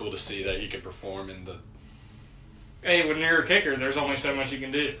 so that was cool to see that he could perform in the. Hey, when you're a kicker, there's only so much you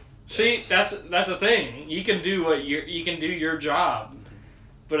can do. See, that's a thing. You can do you can do your job,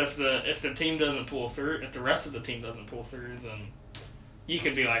 but if the team doesn't pull through, if the rest of the team doesn't pull through, then you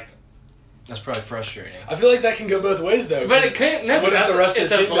could be like. That's probably frustrating. I feel like that can go both ways though. But it can't. No, What but if the rest of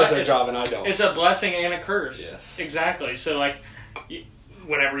it's the a team does their it's- job and I don't? It's a blessing and a curse. Yes. Exactly. So like,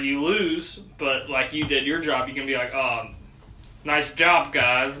 whenever you lose, but like you did your job, you can be like, oh, nice job,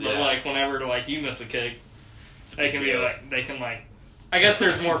 guys. But Yeah. like whenever like you miss a kick, It's a they big can be deal. like I guess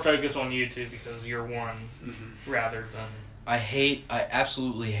there's more focus on you two because you're one rather than. I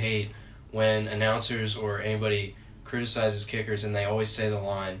absolutely hate when announcers or anybody criticizes kickers and they always say the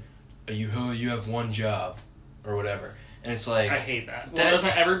line, you have one job, or whatever. And it's like... I hate that. Well, doesn't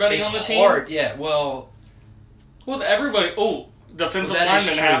everybody on the team? It's hard, yeah, well... Well, everybody... Oh, defensive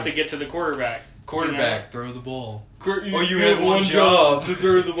linemen have to get to the quarterback. Quarterback, throw the ball. You had one job to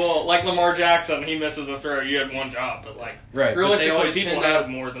throw the ball. Like Lamar Jackson, he misses a throw. You had one job, but like realistically, people have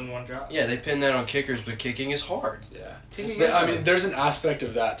more than one job. Yeah, they pin that on kickers, but kicking is hard. Yeah, I mean, there's an aspect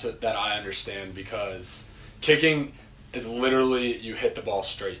of that that I understand because kicking is literally you hit the ball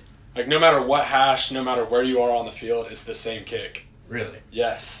straight. Like no matter what hash, no matter where you are on the field, it's the same kick. Really?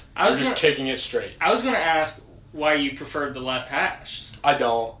 Yes. You're just kicking it straight. I was going to ask why you preferred the left hash. I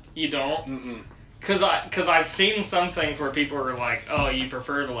don't. You don't? Mm-mm. Because I've seen some things where people are like, "Oh, you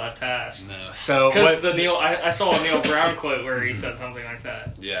prefer the left hash." No. So because I saw a Neil Brown quote where he said something like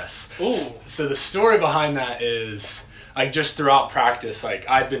that. Yes. Ooh. So the story behind that is, like, just throughout practice, like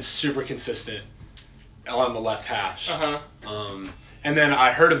I've been super consistent on the left hash. And then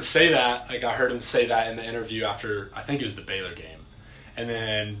I heard him say that. Like I heard him say that in the interview after I think it was the Baylor game. And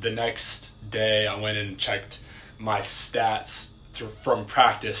then the next day, I went and checked my stats from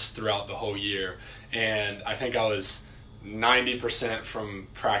practice throughout the whole year, and I think I was 90% from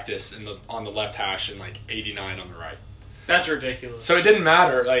practice on the left hash and like 89 on the right. That's ridiculous. So it didn't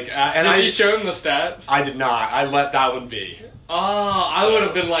matter. Like, did you show him the stats? I did not. I let that one be. Oh, I would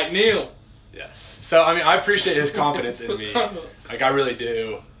have been like Neil. Yes. So I mean, I appreciate his confidence in me. Like I really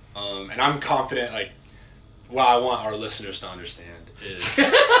do, and I'm confident. Like, what I want our listeners to understand is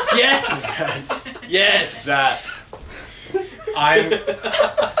yes, that. I'm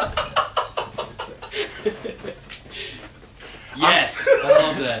yes, I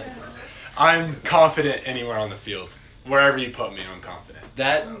love that. I'm confident anywhere on the field. Wherever you put me, I'm confident.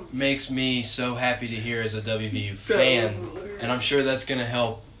 That makes me so happy to hear as a WVU fan, and I'm sure that's going to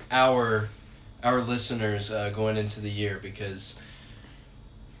help our listeners going into the year because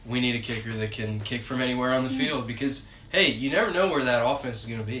we need a kicker that can kick from anywhere on the field because, hey, you never know where that offense is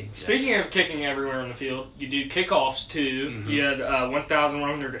going to be. Speaking of kicking everywhere on the field, you do kickoffs too. Mm-hmm. You had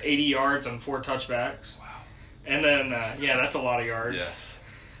 1,180 yards on 4 touchbacks. Wow. And then, that's a lot of yards.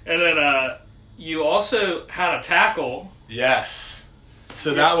 Yeah. And then you also had a tackle. Yes.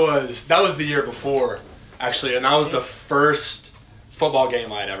 So that was the year before, actually, and that was the first football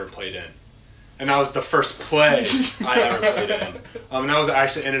game I'd ever played in. And that was the first play I ever played in. And that was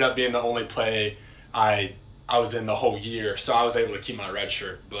actually ended up being the only play I was in the whole year, so I was able to keep my red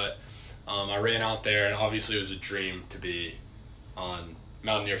shirt. But I ran out there, and obviously it was a dream to be on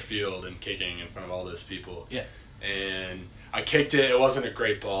Mountaineer Field and kicking in front of all those people. Yeah. And I kicked it. It wasn't a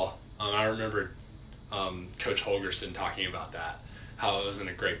great ball. I remember Coach Holgerson talking about that, how it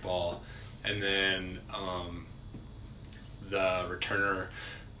wasn't a great ball. And then the returner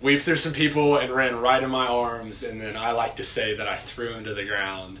weaved through some people and ran right in my arms, and then I like to say that I threw him to the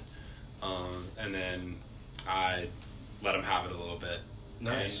ground, and then I let him have it a little bit.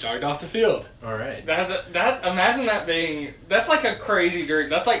 Nice. And jogged off the field. All right. Imagine that being, that's like a crazy dream.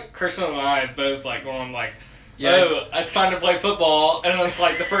 That's like Christian and I both like going like, oh, it's time to play football, and it's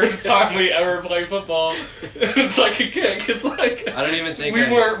like the first time we ever play football, and it's like a kick. It's like I don't even think we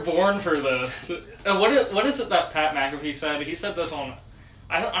weren't born for this. And what is it that Pat McAfee said? He said this on,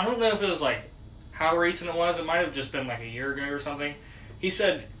 I don't know if it was like how recent it was. It might have just been like a year ago or something. He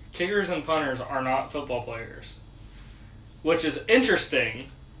said kickers and punters are not football players, which is interesting.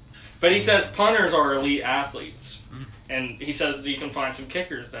 But he says punters are elite athletes. And he says you can find some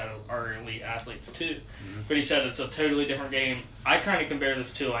kickers that are elite athletes too. Mm-hmm. But he said it's a totally different game. I kind of compare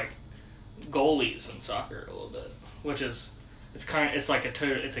this to like goalies in soccer a little bit, which is it's like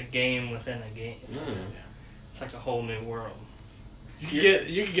it's a game within a game. It's like a whole new world.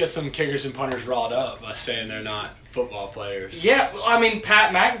 You could get some kickers and punters riled up by saying they're not football players. Yeah, I mean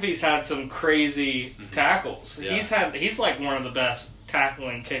Pat McAfee's had some crazy tackles. Yeah. He's like one of the best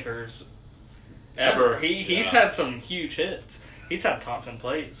tackling kickers ever. He's had some huge hits. He's had top 10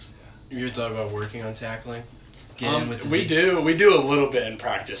 plays. You ever thought about working on tackling? We do a little bit in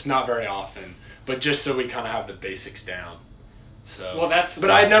practice, not very often, but just so we kind of have the basics down. So,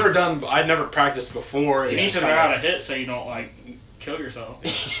 But I'd never practiced before. You need to know how to hit so you don't like kill yourself.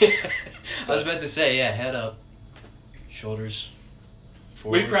 I was about to say, head up, shoulders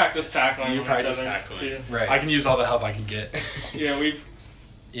forward. We practice tackling. You practice tackling, too. Right? I can use all the help I can get. Yeah, we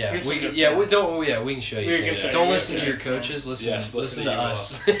can show you. We can show don't you. listen to your coaches. Listen to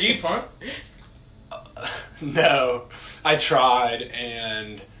us. Do you punt? No, I tried,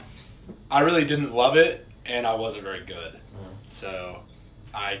 and I really didn't love it, and I wasn't very good. So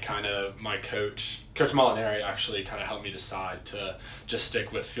my Coach Molinari actually kind of helped me decide to just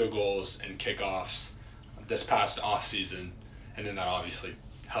stick with field goals and kickoffs this past off season, and then that obviously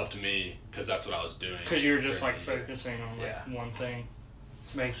helped me because that's what I was doing. Because you were just like focusing on one thing.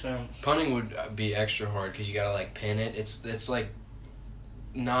 Makes sense. Punting would be extra hard because you gotta like pin it. It's like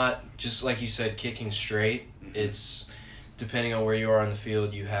not just like you said kicking straight. Mm-hmm. It's depending on where you are on the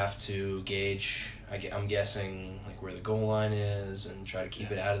field, you have to gauge. I'm guessing like where the goal line is and try to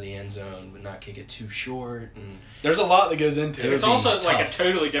keep it out of the end zone, but not kick it too short. And there's a lot that goes into it. It's also like a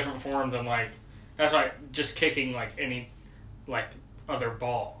totally different form than like that's like just kicking like any like other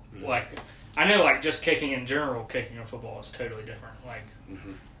ball. Mm-hmm. Like I know like just kicking in general, kicking a football is totally different. Like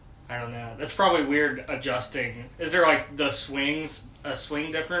I don't know. That's probably weird adjusting. Is there like a swing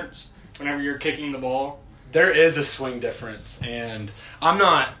difference whenever you're kicking the ball? There is a swing difference, and I'm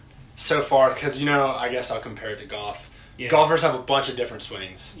not so far because I guess I'll compare it to golf. Yeah. Golfers have a bunch of different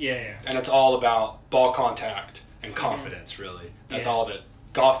swings. Yeah. And it's all about ball contact and confidence, really. That's all that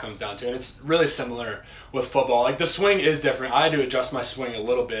golf comes down to, and it's really similar with football. Like the swing is different. I had to adjust my swing a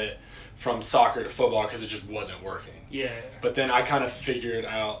little bit from soccer to football because it just wasn't working. Yeah. But then I kind of figured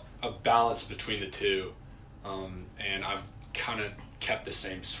out a balance between the two, and I've kind of kept the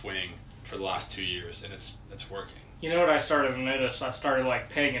same swing for the last 2 years, and it's working. You know what I started to notice? I started like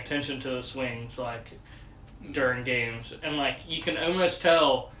paying attention to the swings like during games, and like you can almost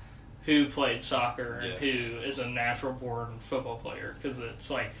tell who played soccer and who is a natural born football player because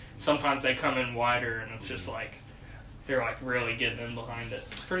it's like sometimes they come in wider and it's just like they're like really getting in behind it.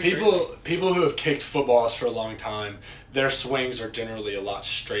 It's pretty crazy. People who have kicked footballs for a long time, their swings are generally a lot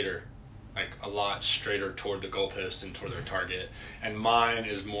straighter toward the goalpost and toward their target, and mine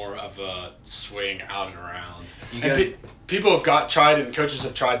is more of a swing out and around. People have tried, and coaches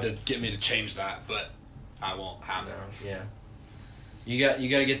have tried to get me to change that, but I won't have it. Yeah, you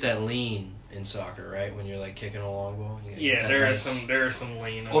got to get that lean in soccer, right? When you're like kicking a long ball. There is some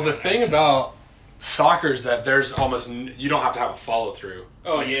lean. Well, the thing about soccer is that there's almost you don't have to have a follow through.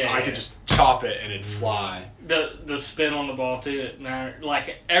 Oh yeah, I could just chop it and it'd fly. The spin on the ball too, it matters.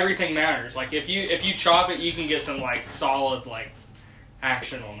 Like everything matters. Like if you chop it, you can get some like solid like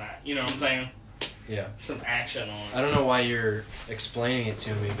action on that. You know what I'm saying? Yeah. Some action on it. I don't know why you're explaining it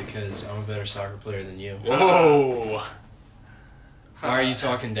to me because I'm a better soccer player than you. Whoa. Why are you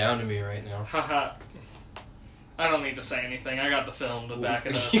talking down to me right now? Haha. I don't need to say anything. I got the film to back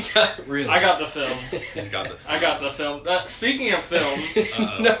it up. You got really? I got the film. He's got the film. I got the film. Speaking of film.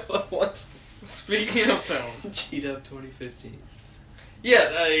 No, what's speaking of film. Cheat Up 2015.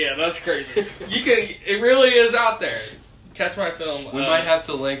 Yeah, that's crazy. It really is out there. Catch my film. We might have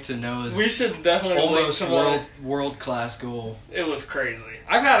to link to Noah's. We should definitely almost link to world class goal. It was crazy.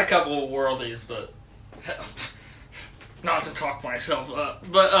 I've had a couple of worldies, but not to talk myself up.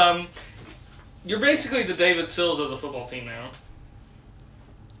 But you're basically the David Sills of the football team now.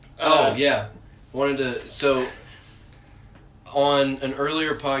 Yeah, so on an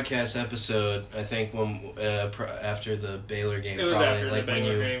earlier podcast episode, I think when after the Baylor game, it was probably after like the Baylor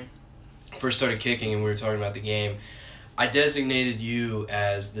when you game. first started kicking and we were talking about the game, I designated you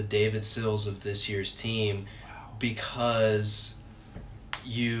as the David Sills of this year's team because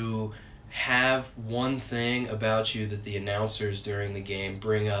you have one thing about you that the announcers during the game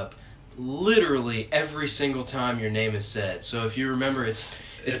bring up literally every single time your name is said. So if you remember,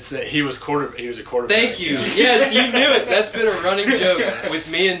 he was a quarterback. Thank you. Yes, you knew it. That's been a running joke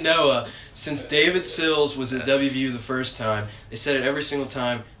with me and Noah since David Sills was at WVU the first time. They said it every single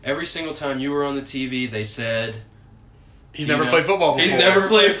time. Every single time you were on the TV, they said he's never played football before. He's never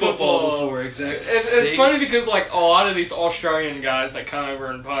played football before. Exactly. It's funny because like a lot of these Australian guys that come over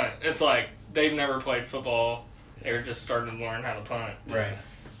and punt, it's like they've never played football. They were just starting to learn how to punt. Right.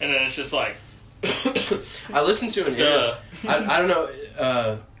 And then it's just like I listened to an interview. I don't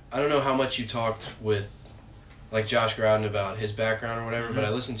know. I don't know how much you talked with like Josh Grouden about his background or whatever, but I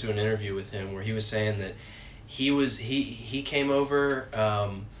listened to an interview with him where he was saying that he came over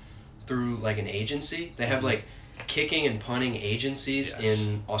through like an agency. They have like kicking and punting agencies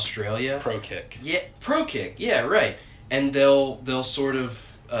in Australia. Pro Kick. Yeah, Pro Kick. Yeah, right. And they'll sort of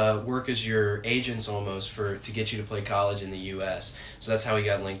work as your agents almost to get you to play college in the U.S. So that's how he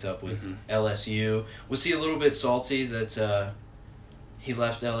got linked up with LSU. Was he a little bit salty that he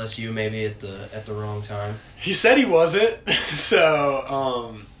left LSU maybe at the wrong time? He said he wasn't.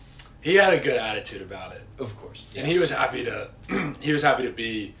 So he had a good attitude about it. Of course. Yeah. And he was happy to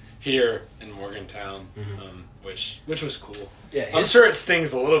be here in Morgantown, which was cool. Yeah, I'm sure it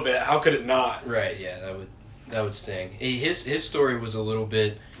stings a little bit. How could it not? Right. Yeah, that would sting. His story was a little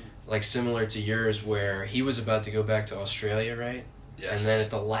bit like similar to yours, where he was about to go back to Australia, right? Yes. And then at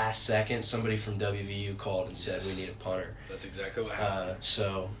the last second, somebody from WVU called and said, we need a punter. That's exactly what happened.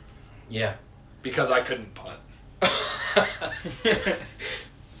 So, yeah. Because I couldn't punt.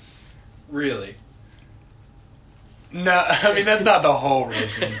 Really? No, I mean, that's not the whole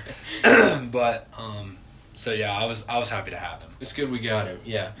reason. But, so yeah, I was happy to have him. It's good we got him,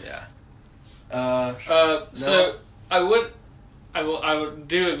 yeah. Yeah. So I would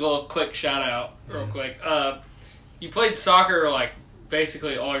do a little quick shout out real quick. You played soccer like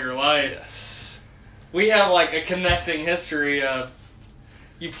basically all your life. We have like a connecting history of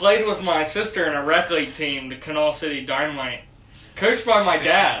you played with my sister in a rec league team, the Canal City Dynamite, coached by my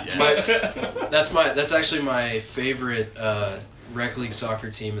dad. That's actually my favorite rec league soccer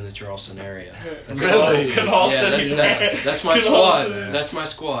team in the Charleston area. Really? Canal City. That's my Canal squad. City. That's my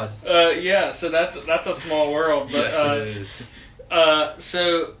squad. Yeah, so that's a small world, but Yes, it is.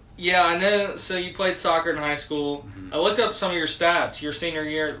 so yeah, I know. So you played soccer in high school. Mm-hmm. I looked up some of your stats. Your senior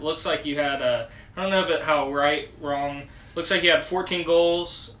year, it looks like you had I don't know if it how wrong. Looks like you had 14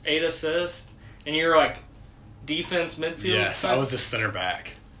 goals, 8 assists, and you were like defense midfield. Yes, type? I was a center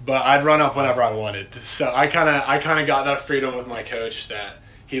back, but I'd run up whenever I wanted. So I kind of got that freedom with my coach that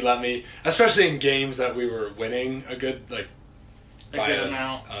he let me, especially in games that we were winning a good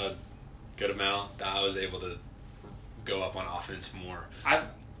amount. A good amount, that I was able to go up on offense more.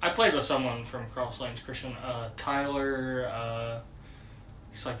 I played with someone from Cross Lanes Christian, Tyler.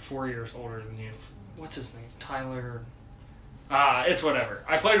 He's like 4 years older than you. What's his name? Tyler. It's whatever.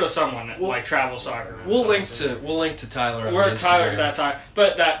 I played with someone that like travel soccer. We'll link to Tyler on We're Instagram. Tyler that time,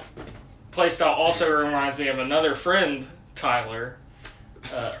 but that play style also reminds me of another friend, Tyler,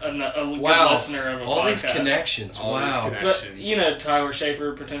 a good listener of a all podcast. These connections. All these Wow. connections. But you know Tyler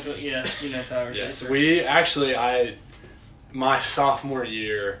Schaefer potentially. Yeah, you know Tyler Yes, Schaefer. we actually my sophomore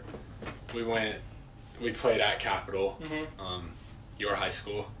year we played at Capitol, your high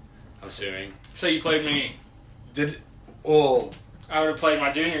school, I'm assuming. So you played me. I I would have played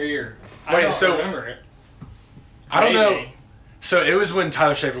my junior year. I Wait, don't so- remember it. don't know. Maybe. So it was when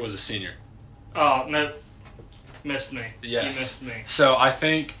Tyler Schaefer was a senior. Oh no, missed me. Yes. You missed me. So I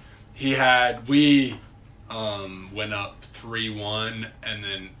think we went up 3-1, and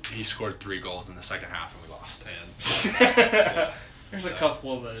then he scored 3 goals in the second half, and we lost. And There's a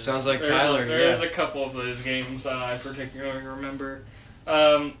couple of those. Sounds like There's Tyler, There's yeah. a couple of those games that I particularly remember.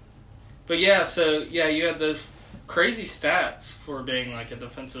 But yeah, so yeah, you had those crazy stats for being like a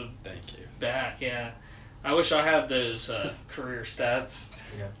defensive thank you. back. Yeah, I wish I had those career stats.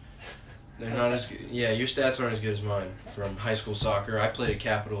 Yeah. They're not as good. Yeah, your stats aren't as good as mine from high school soccer. I played at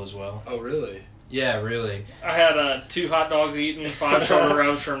Capitol as well. Oh, really? Yeah, really. I had 2 hot dogs eaten, 5 shoulder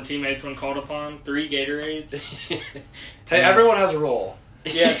rubs from teammates when called upon, 3 Gatorades. Hey, everyone has a role.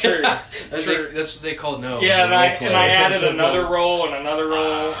 Yeah, true. That's what they call no. Yeah, and I added It's a another roll. roll and another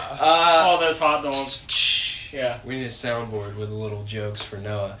roll. All those hot dogs. Yeah, We need a soundboard with little jokes for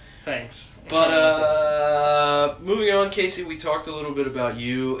Noah. thanks. But moving on, Casey, we talked a little bit about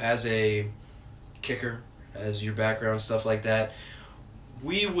you as a kicker, as your background, stuff like that.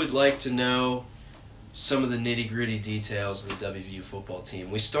 We would like to know some of the nitty-gritty details of the WVU football team.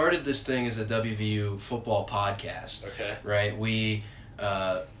 We started this thing as a WVU football podcast, Okay. right? We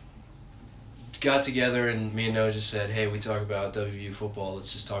got together and me and Noah just said, hey, we talk about WVU football.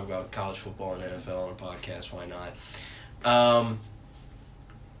 Let's just talk about college football and NFL on a podcast. Why not?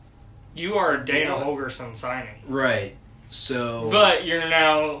 You are a Dana Holgerson signing, Right. So, but you're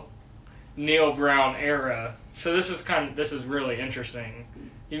now Neil Brown era. So this is really interesting.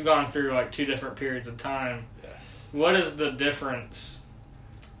 You've gone through like 2 different periods of time. Yes. What is the difference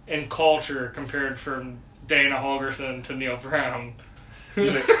in culture compared from Dana Holgerson to Neil Brown?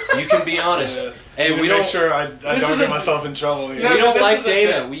 you can be honest. Yeah. Hey, we make don't. sure I don't is get a- myself in trouble here. We don't this like is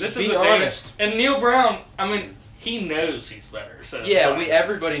Dana. This Be is a honest. Dana. And Neil Brown, I mean, he knows he's better. So Yeah, it's fine.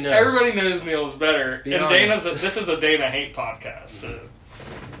 everybody knows. Everybody knows Neil's better. Be and honest. this is a Dana hate podcast. So.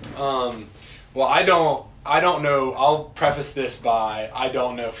 Well, I don't know. I'll preface this by I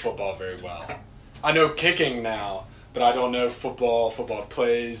don't know football very well. I know kicking now, but I don't know football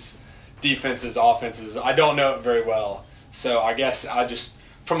plays, defenses, offenses. I don't know it very well. So I guess I just,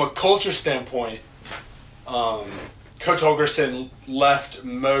 from a culture standpoint, Coach Holgerson left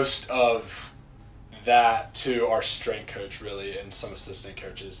most of that to our strength coach, really, and some assistant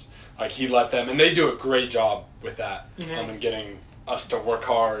coaches. Like, he let them, and they do a great job with that, and getting us to work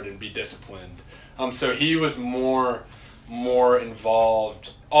hard and be disciplined. So he was more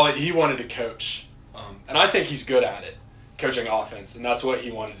involved. He wanted to coach, and I think he's good at it, coaching offense, and that's what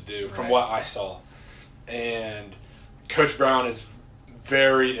he wanted to do from what I saw. And Coach Brown is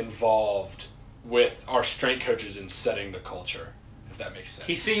very involved with our strength coaches in setting the culture, if that makes sense.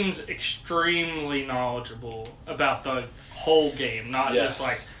 He seems extremely knowledgeable about the whole game, not Yes. just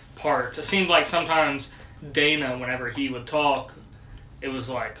like parts. It seemed like sometimes Dana, whenever he would talk, it was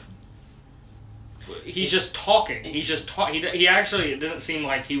like he's just talking. He's just He actually, it didn't seem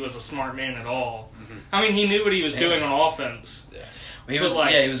like he was a smart man at all. Mm-hmm. I mean, he knew what he was doing on offense. Yeah. He was, But,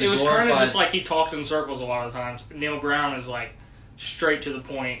 like, yeah, he was a it was kind of glorified- just like he talked in circles a lot of times. Neil Brown is like straight to the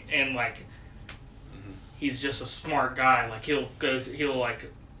point, and like he's just a smart guy. Like he'll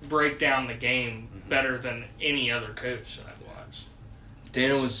like break down the game better than any other coach that I've watched.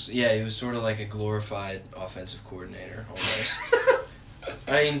 Dana was, he was sort of like a glorified offensive coordinator, almost.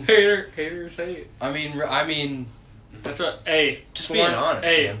 I mean, Haters hate. I mean, That's what. Hey, Just being honest,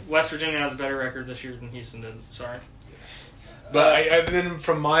 Hey, man. West Virginia has a better record this year than Houston did. Sorry. But I then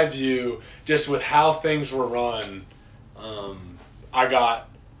from my view, just with how things were run, I got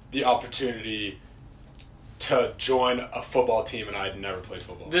the opportunity to join a football team, and I had never played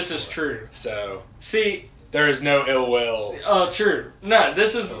football. This is before. true. So See, there is no ill will. oh, true. No,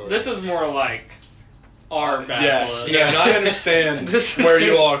 this is more like our bad Yes, blood. yeah, and I understand This- where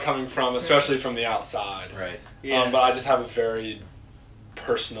you all are coming from, especially from the outside. right. Yeah. But I just have a very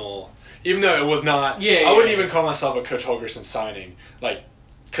personal, even though it was not. Yeah, I wouldn't yeah. even call myself a Coach Holgerson signing, like,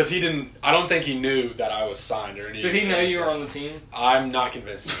 because he didn't. I don't think he knew that I was signed or anything. Did he know you were on the team? I'm not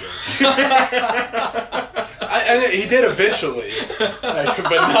convinced he did. And he did eventually, like, but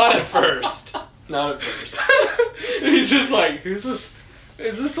not at first. Not at first. He's just like, who's this?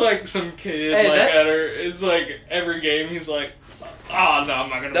 Is this like some kid? Hey, like that- at her? It's like every game he's like, oh no, I'm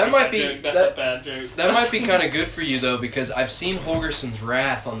not gonna. That make might that be- joke. That's that- a bad joke. That might be kind of good for you, though, because I've seen Holgerson's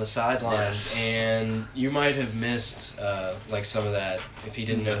wrath on the sidelines, Yes. and you might have missed, like, some of that if he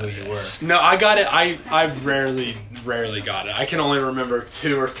didn't know who you were. No, I got it. I rarely got it. I can only remember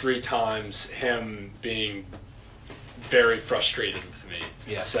 2 or 3 times him being very frustrated with me.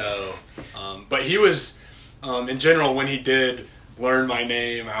 Yeah. So, but he was, in general, when he did learn my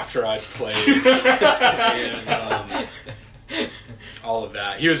name after I played, and all of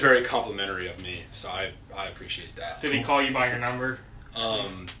that, he was very complimentary of me. So I appreciate that. Did he call you by your number?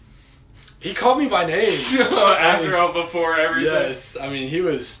 He called me by name. After all, before everything. Yes, I mean he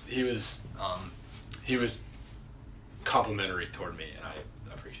was complimentary toward me, and I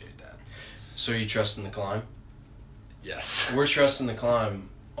appreciate that. So you trusting the climb? Yes. We're trusting the climb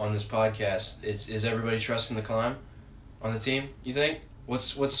on this podcast. Is everybody trusting the climb on the team, you think?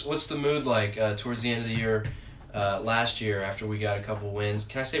 What's the mood like towards the end of the year, last year after we got a couple wins?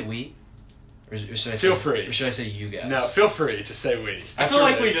 Can I say we? Or should I Feel say, free. Or should I say you guys? No, feel free to say we. I feel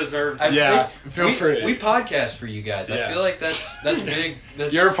like we deserve. Yeah, feel free. We podcast for you guys. I Yeah. feel like that's big.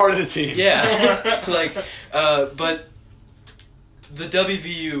 That's, You're a part of the team. Yeah. Like, but the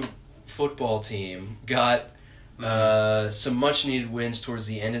WVU football team got some much needed wins towards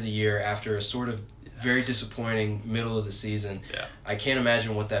the end of the year after a sort of very disappointing middle of the season. Yeah. I can't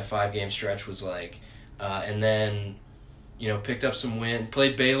imagine what that 5-game stretch was like. And then, picked up some win,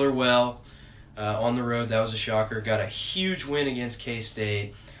 played Baylor well on the road. That was a shocker. Got a huge win against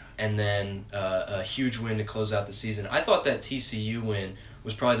K-State, and then a huge win to close out the season. I thought that TCU win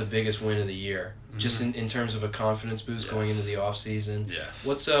was probably the biggest win of the year, just in terms of a confidence boost going into the offseason. Yeah.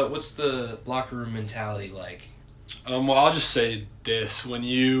 What's the locker room mentality like? Well, I'll just say this: when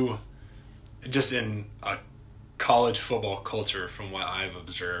you, just in a college football culture, from what I've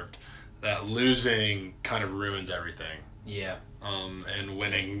observed, that losing kind of ruins everything. Yeah. And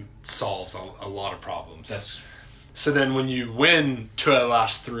winning solves a lot of problems. So then when you win 2 out of the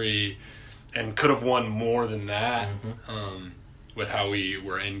last 3 and could have won more than that, with how we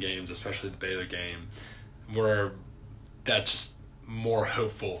were in games, especially the Baylor game, that's just more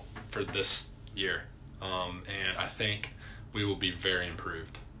hopeful for this year. And I think we will be very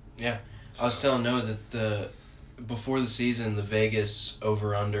improved. Yeah. I was telling Noah that before the season, the Vegas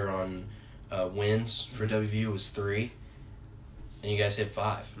over-under on wins for WVU was 3. And you guys hit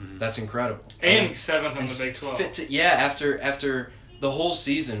 5. That's incredible. And 7th in the Big 12. After the whole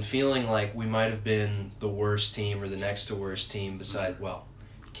season, feeling like we might have been the worst team or the next to worst team beside,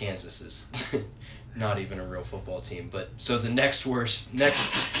 Kansas is not even a real football team. But so the next worst team in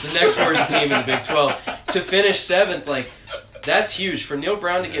the Big 12 to finish 7th, that's huge for Neil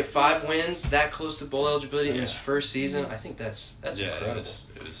Brown to get 5 wins that close to bowl eligibility in his first season. I think that's incredible.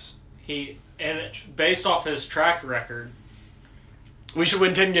 It was. Based off his track record. We should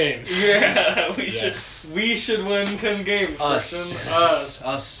win 10 games. Yeah, we should win 10 games.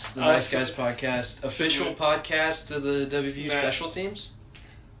 Us, the Nice Guys podcast, official podcast to the WVU special teams.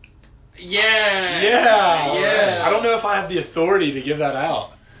 Yeah. I don't know if I have the authority to give that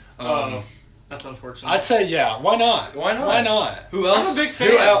out. That's unfortunate. I'd say yeah. Why not? Why not? Why not? Who else? I'm a big fan.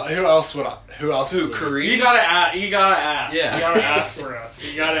 Who else would I? Who else? Who? would- Kareem? You gotta ask. You gotta ask. Yeah. You gotta ask for us.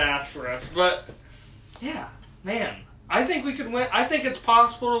 You gotta ask for us. But yeah, man, I think we could win. I think it's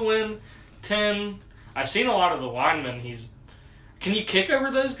possible to win 10. I've seen a lot of the linemen. Can you kick over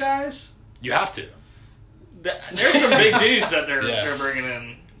those guys? You have to. There's some big dudes that they're Yes. bringing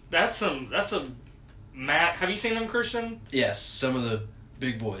in. That's a Matt. Have you seen them, Christian? Yes, some of the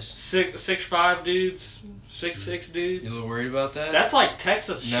big boys. 6'5" dudes, 6'6" dudes. You a little worried about that? That's like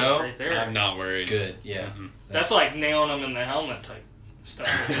Texas shit No, right there. I'm not worried. good. Yeah. Mhm. That's like nailing them in the helmet type stuff.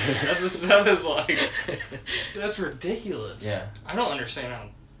 that is like that's ridiculous. Yeah. I don't understand how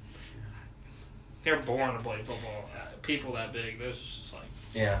they're born to play football. People that big, those just like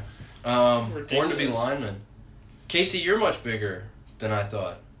Yeah. Born to be Ridiculous. linemen. Casey, you're much bigger than I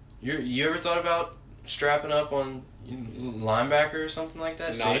thought. You ever thought about strapping up on linebacker or something like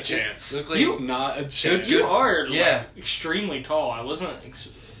that? Not a Safety? chance. Look like Not a chance. you are Yeah. extremely tall. I wasn't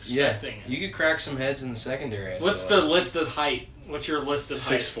yeah. expecting it. You could crack some heads in the secondary. I What's feel the like. listed height? What's your listed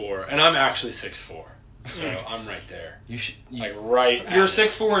height? 6'4", and I'm actually 6'4", so Mm. I'm right there, You should. like right. You're at-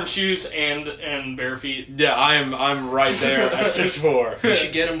 6'4" in shoes and bare feet. Yeah, I'm right there at 6'4". You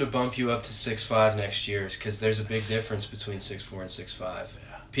should get him to bump you up to 6'5" next year, because there's a big difference between 6'4" and 6'5".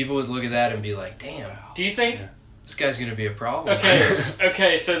 People would look at that and be like, "Damn, Do you think? Yeah. this guy's gonna be a problem."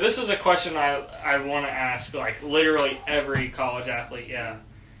 Okay. So this is a question I want to ask, like literally every college athlete. Yeah,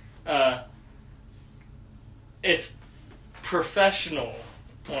 it's professional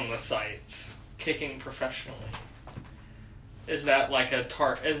on the sites, kicking professionally. Is that like a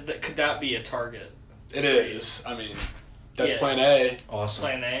could that be a target? It is. I mean, that's Yeah. plan A. Awesome.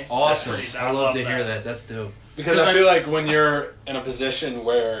 Plan A. Awesome. That's pretty- I love to hear that. That's dope. Because 'Cause I feel like when you're in a position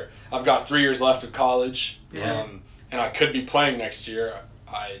where I've got 3 years left of college, Yeah. and I could be playing next year,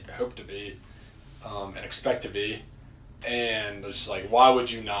 I hope to be, and expect to be, and it's just like, why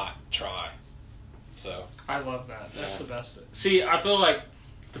would you not try? So I love that. That's Yeah. the best. See, I feel like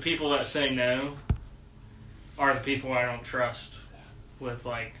the people that say no are the people I don't trust with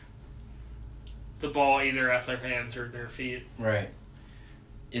like the ball either at their hands or their feet. Right.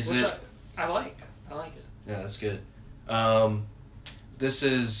 Is Which it? I like. I like it. Yeah, that's good. This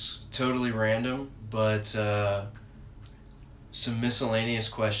is totally random, but some miscellaneous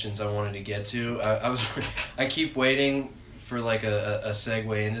questions I wanted to get to. I keep waiting for like a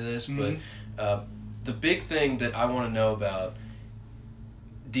segue into this, but the big thing that I want to know about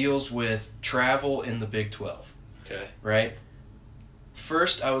deals with travel in the Big 12, okay. right?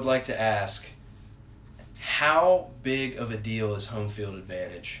 First, I would like to ask, how big of a deal is home field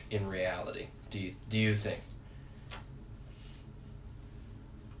advantage in reality? Do you think?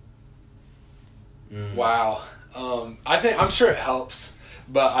 Wow. I'm sure it helps,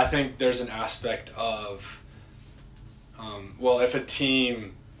 but I think there's an aspect of, if a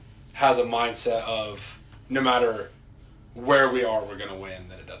team has a mindset of no matter where we are, we're going to win,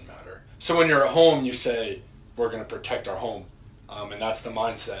 then it doesn't matter. So when you're at home, you say, we're going to protect our home, and that's the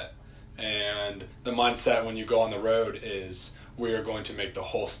mindset. And the mindset when you go on the road is, we are going to make the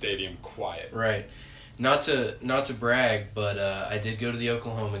whole stadium quiet. Right. Not to brag, but I did go to the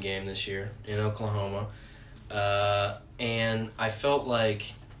Oklahoma game this year in Oklahoma, and I felt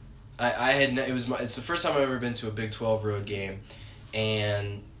like it's the first time I've ever been to a Big 12 road game,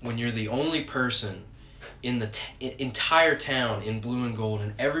 and when you're the only person in the entire town in blue and gold,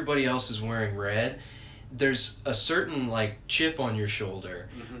 and everybody else is wearing red, there's a certain like chip on your shoulder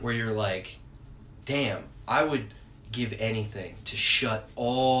where you're like, damn, I would give anything to shut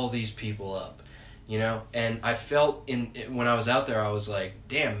all these people up, you know? And I felt when I was out there, I was like,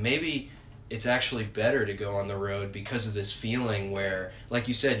 damn, maybe it's actually better to go on the road because of this feeling where, like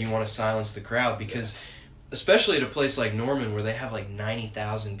you said, you want to silence the crowd, because especially at a place like Norman where they have like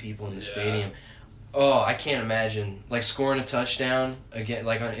 90,000 people in the stadium. Oh, I can't imagine like scoring a touchdown again,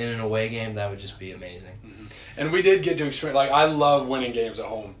 like in an away game. That would just be amazing. Mm-hmm. And we did get to experience, like, I love winning games at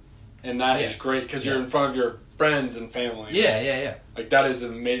home, and that is great because you're in front of your friends and family. Yeah. Like, that is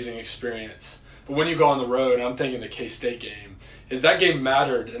an amazing experience. But when you go on the road, and I'm thinking the K-State game, is that game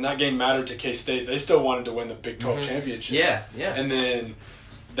mattered, and that game mattered to K-State. They still wanted to win the Big 12 championship. Yeah. And then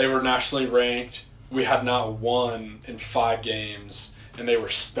they were nationally ranked. We had not won in 5 games, and they were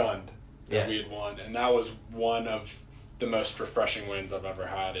stunned that we had won. And that was one of the most refreshing wins I've ever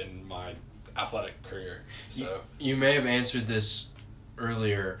had in my athletic career. So you may have answered this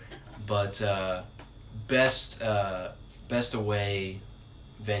earlier, but best away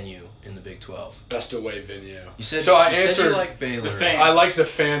venue in the Big 12? Best away venue. You said so. You said you like Baylor. the fans. I like the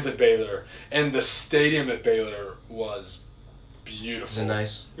fans at Baylor, and the stadium at Baylor was beautiful. Is it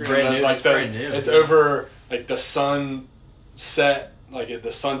nice? Yeah. Brand new. Like It's brand new. It's over like the sunset, like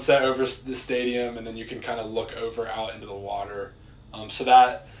the sunset over the stadium, and then you can kind of look over out into the water. So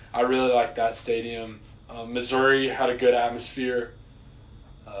that I really like that stadium. Missouri had a good atmosphere.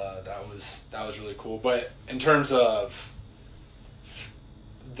 That was really cool. But in terms of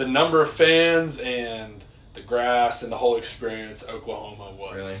the number of fans and the grass and the whole experience, Oklahoma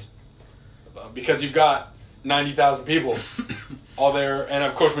was Really? Because you've got 90,000 people all there, and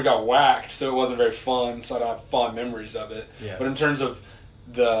of course we got whacked, so it wasn't very fun. So I don't have fond memories of it. Yeah. But in terms of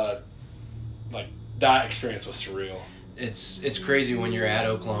that experience was surreal. It's crazy when you're at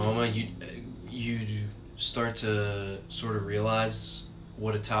Oklahoma. You start to sort of realize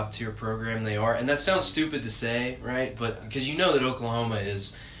what a top tier program they are, and that sounds stupid to say, right? But because you know that Oklahoma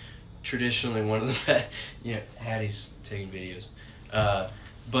is traditionally one of the best. Hattie's taking videos,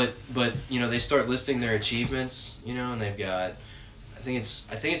 but they start listing their achievements, and they've got. I think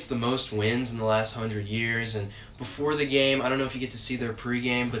it's the most wins in the last 100 years, and before the game, I don't know if you get to see their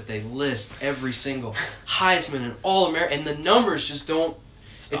pregame, but they list every single Heisman and All-American, and the numbers just don't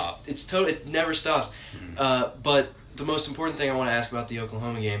stop. It never stops. Mm-hmm. But the most important thing I want to ask about the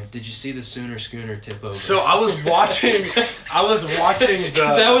Oklahoma game: did you see the Sooner Schooner tip over? So I was watching. the.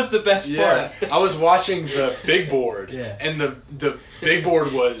 That was the best part. I was watching the big board. Yeah. And the big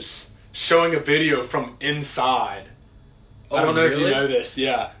board was showing a video from inside. I don't know if you know this.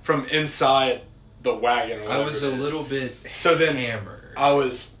 Yeah, from inside the wagon. I was a little bit hammered. I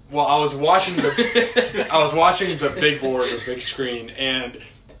was watching the big board, the big screen, and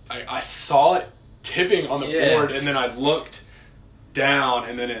I saw it tipping on the board, and then I looked down,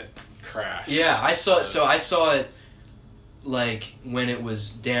 and then it crashed. Yeah, I saw it. So I saw it like when it was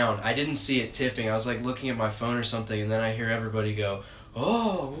down. I didn't see it tipping. I was like looking at my phone or something, and then I hear everybody go,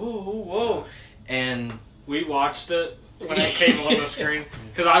 "Oh, whoa, whoa," and we watched it when it came on the screen,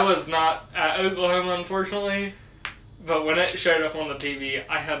 because I was not at Oklahoma, unfortunately, but when it showed up on the TV,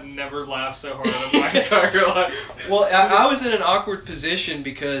 I had never laughed so hard in my entire life. Well, I was in an awkward position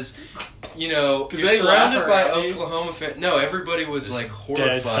because, you're they surrounded laugh by at you? Oklahoma fans. No, everybody was like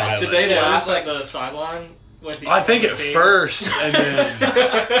horrified. silent. Did they Yeah, it laugh was at the sideline? I think at first,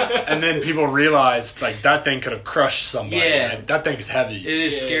 and then people realized like that thing could have crushed somebody. Yeah. Like, that thing is heavy. It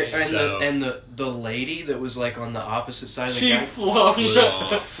is scary. Yeah. And the lady that was like on the opposite side of the She guy flew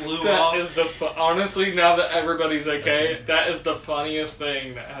flew off. That is honestly, now that everybody's okay, that is the funniest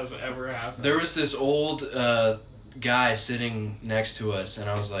thing that has ever happened. There was this old guy sitting next to us, and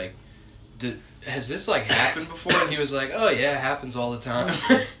I was like, has this like happened before? And he was like, oh yeah, it happens all the time.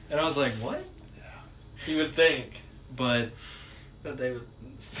 And I was like, what? You would think, but that they would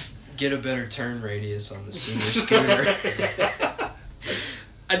get a better turn radius on the Sooner Schooner.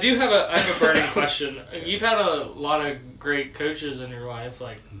 I have a burning question. You've had a lot of great coaches in your life,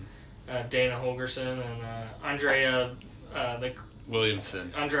 like Dana Holgerson and Andrea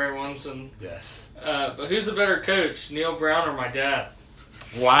Williamson. Yes. But who's a better coach, Neil Brown or my dad?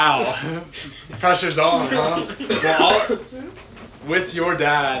 Wow. Pressure's on, huh? Well, with your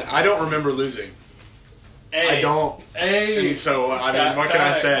dad, I don't remember losing. I don't. And so, I mean, what can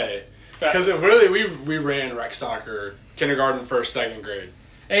I say? Because really, we ran rec soccer, kindergarten, first, second grade.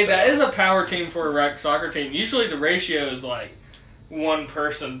 Hey, that is a power team for a rec soccer team. Usually the ratio is like one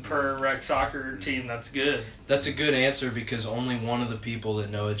person per rec soccer team. That's good. That's a good answer because only one of the people that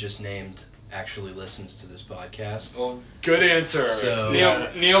Noah just named actually listens to this podcast. Well, good answer. So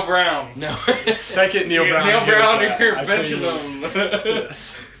Neil Brown. No. Second Neil Brown. Neil Brown, you're benching him.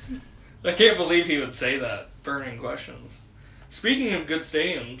 I can't believe he would say that. Burning questions. Speaking of good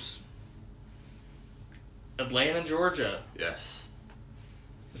stadiums, Atlanta, Georgia. Yes.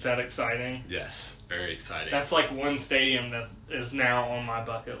 Is that exciting? Yes. Very exciting. That's like one stadium that is now on my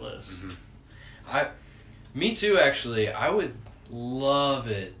bucket list. Mm-hmm. Me too, actually. I would love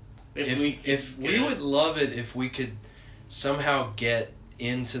it. We would love it if we could somehow get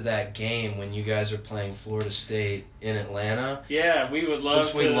into that game when you guys are playing Florida State in Atlanta. Yeah, we would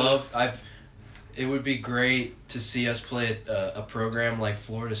love it would be great to see us play a program like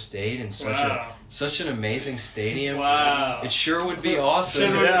Florida State in such an amazing stadium. Wow. It sure would be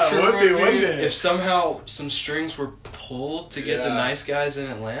awesome. Would be, wouldn't it? If somehow some strings were pulled to get the nice guys in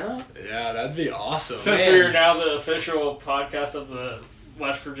Atlanta. Yeah, that'd be awesome. Since we are now the official podcast of the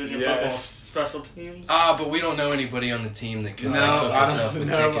West Virginia football special teams. But we don't know anybody on the team that could hook us up with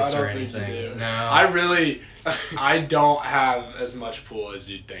tickets or anything. No. I don't have as much pull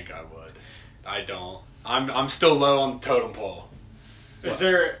as you'd think I would. I don't. I'm still low on the totem pole. Is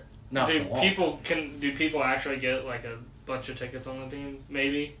there? Not for Do long. people actually get like a bunch of tickets on the team?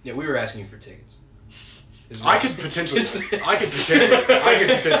 Maybe. Yeah, we were asking you for tickets. I could potentially finesse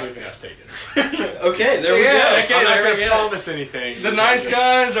tickets. Okay, there we Yeah, go. okay. I'm not there going we to go. promise anything. The nice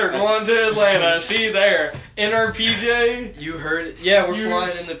guys are going to Atlanta. See you there. NRPJ. You heard it. Yeah, we're You-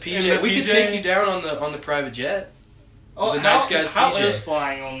 flying in the PJ. in the We could PJ? take you down on the private jet. Oh, The nice guys How PJ. is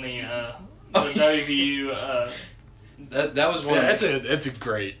flying on the WVU? That was one. Yeah, of it's a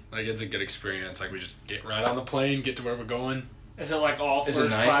great, like, it's a good experience. Like, we just get right on the plane, get to where we're going. Is it like all Is it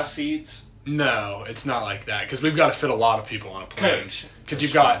first nice? class seats? No, it's not like that because we've got to fit a lot of people on a plane. Coach. Because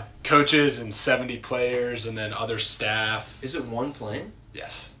you've got coaches and 70 players and then other staff. Is it one plane?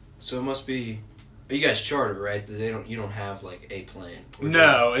 Yes. So it must be. You guys charter, right? You don't have like a plane. Or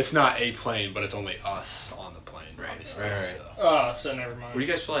No, it's not a plane, but it's only us on the plane. Right, obviously, right. So. Oh, so never mind. Where do you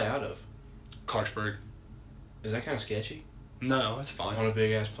guys fly out of? Clarksburg. Is that kind of sketchy? No, it's fine. On a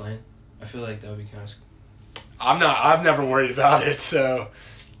big ass plane? I feel like that would be kind of. I've never worried about it, so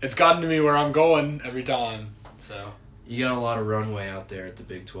it's gotten to me where I'm going every time. So You got a lot of runway out there at the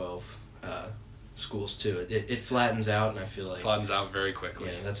Big 12 schools too. It flattens out, and I feel like flattens out very quickly.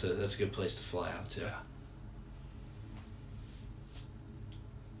 yeah, that's a good place to fly out to. Yeah.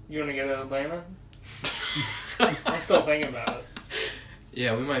 You want to go to Atlanta? I'm still thinking about it.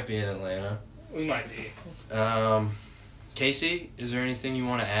 Yeah, we might be in Atlanta. We might be. Casey, is there anything you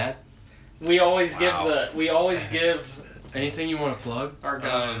want to add? We always Wow. give Anything you want to plug? our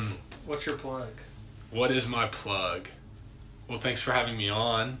guys. What's your plug? What is my plug? Well, thanks for having me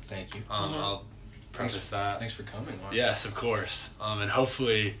on. Thank you. I'll preface that. Thanks for coming. Mark. Yes, of course. And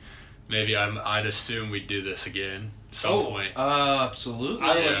hopefully, maybe I'd assume we'd do this again at some Oh. point. Absolutely.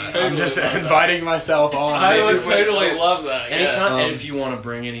 I would Yeah. totally I'm just love that. inviting myself on. I Maybe would we- totally love that. Yeah. Anytime, and Um, if you want to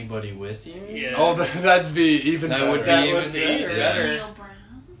bring anybody with you, Yeah. Oh, that'd be even That better. would be That even would be better. better. Neil Brown.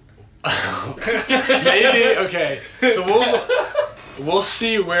 Maybe okay. So we'll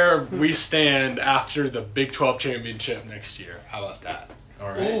see where we stand after the Big 12 championship next year. How about that? All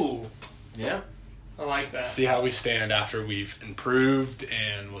right. Ooh, Yeah. I like that. See how we stand after we've improved,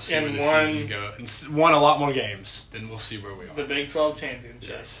 and we'll see And where the won- season goes. And won a lot more games. Then we'll see where we are. The Big 12 championship.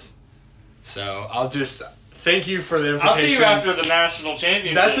 Yes. So I'll just thank you for the invitation. I'll see you after the national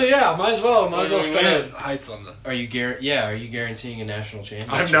championship. That's it. Yeah, might as well. When Set we win. heights on the. Are you guaranteeing a national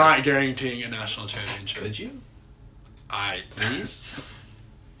championship? I'm not guaranteeing a national championship. Could you? I Please.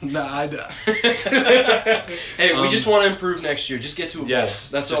 No, I don't. Hey, we just want to improve next year. Just get to a bowl. Yes,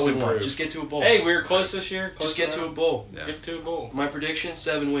 That's just all we want. improve. Just get to a bowl. Hey, we were close this year. Close just get to a bowl. Yeah. Get to a bowl. My prediction: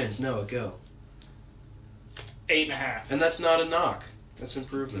 7 wins. Noah, go. 8.5. And that's not a knock. That's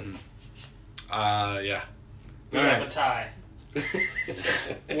improvement. Yeah. We All have right. a tie.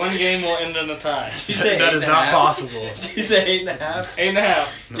 One game will end in a tie. Did you say That is not 8.5? possible. Did you say 8.5? 8.5.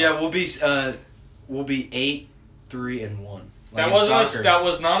 No. Yeah, we'll be 8, 3, and 1. Like That in wasn't. soccer. That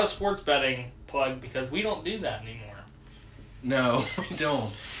was not a sports betting plug because we don't do that anymore. No, we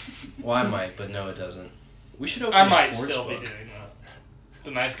don't. Well, I might, but no, it doesn't. We should open I a might sports still book. be doing that.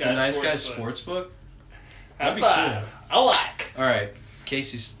 The nice guys. The Nice Guys Book. sports book? High That'd be five. I like. All right,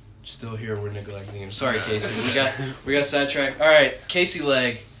 Casey's still here. We're neglecting him. Sorry, Yeah. Casey. We got sidetracked. All right, Casey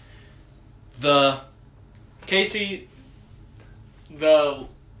Legg. Casey, the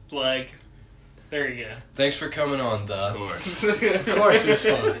leg. There you go. Thanks for coming on. Of course. Of course, it was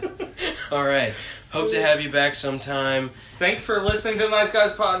fun. All right. Hope to have you back sometime. Thanks for listening to the Nice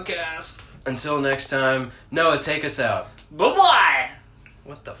Guys podcast. Until next time, Noah, take us out. Bye bye.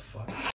 What the fuck?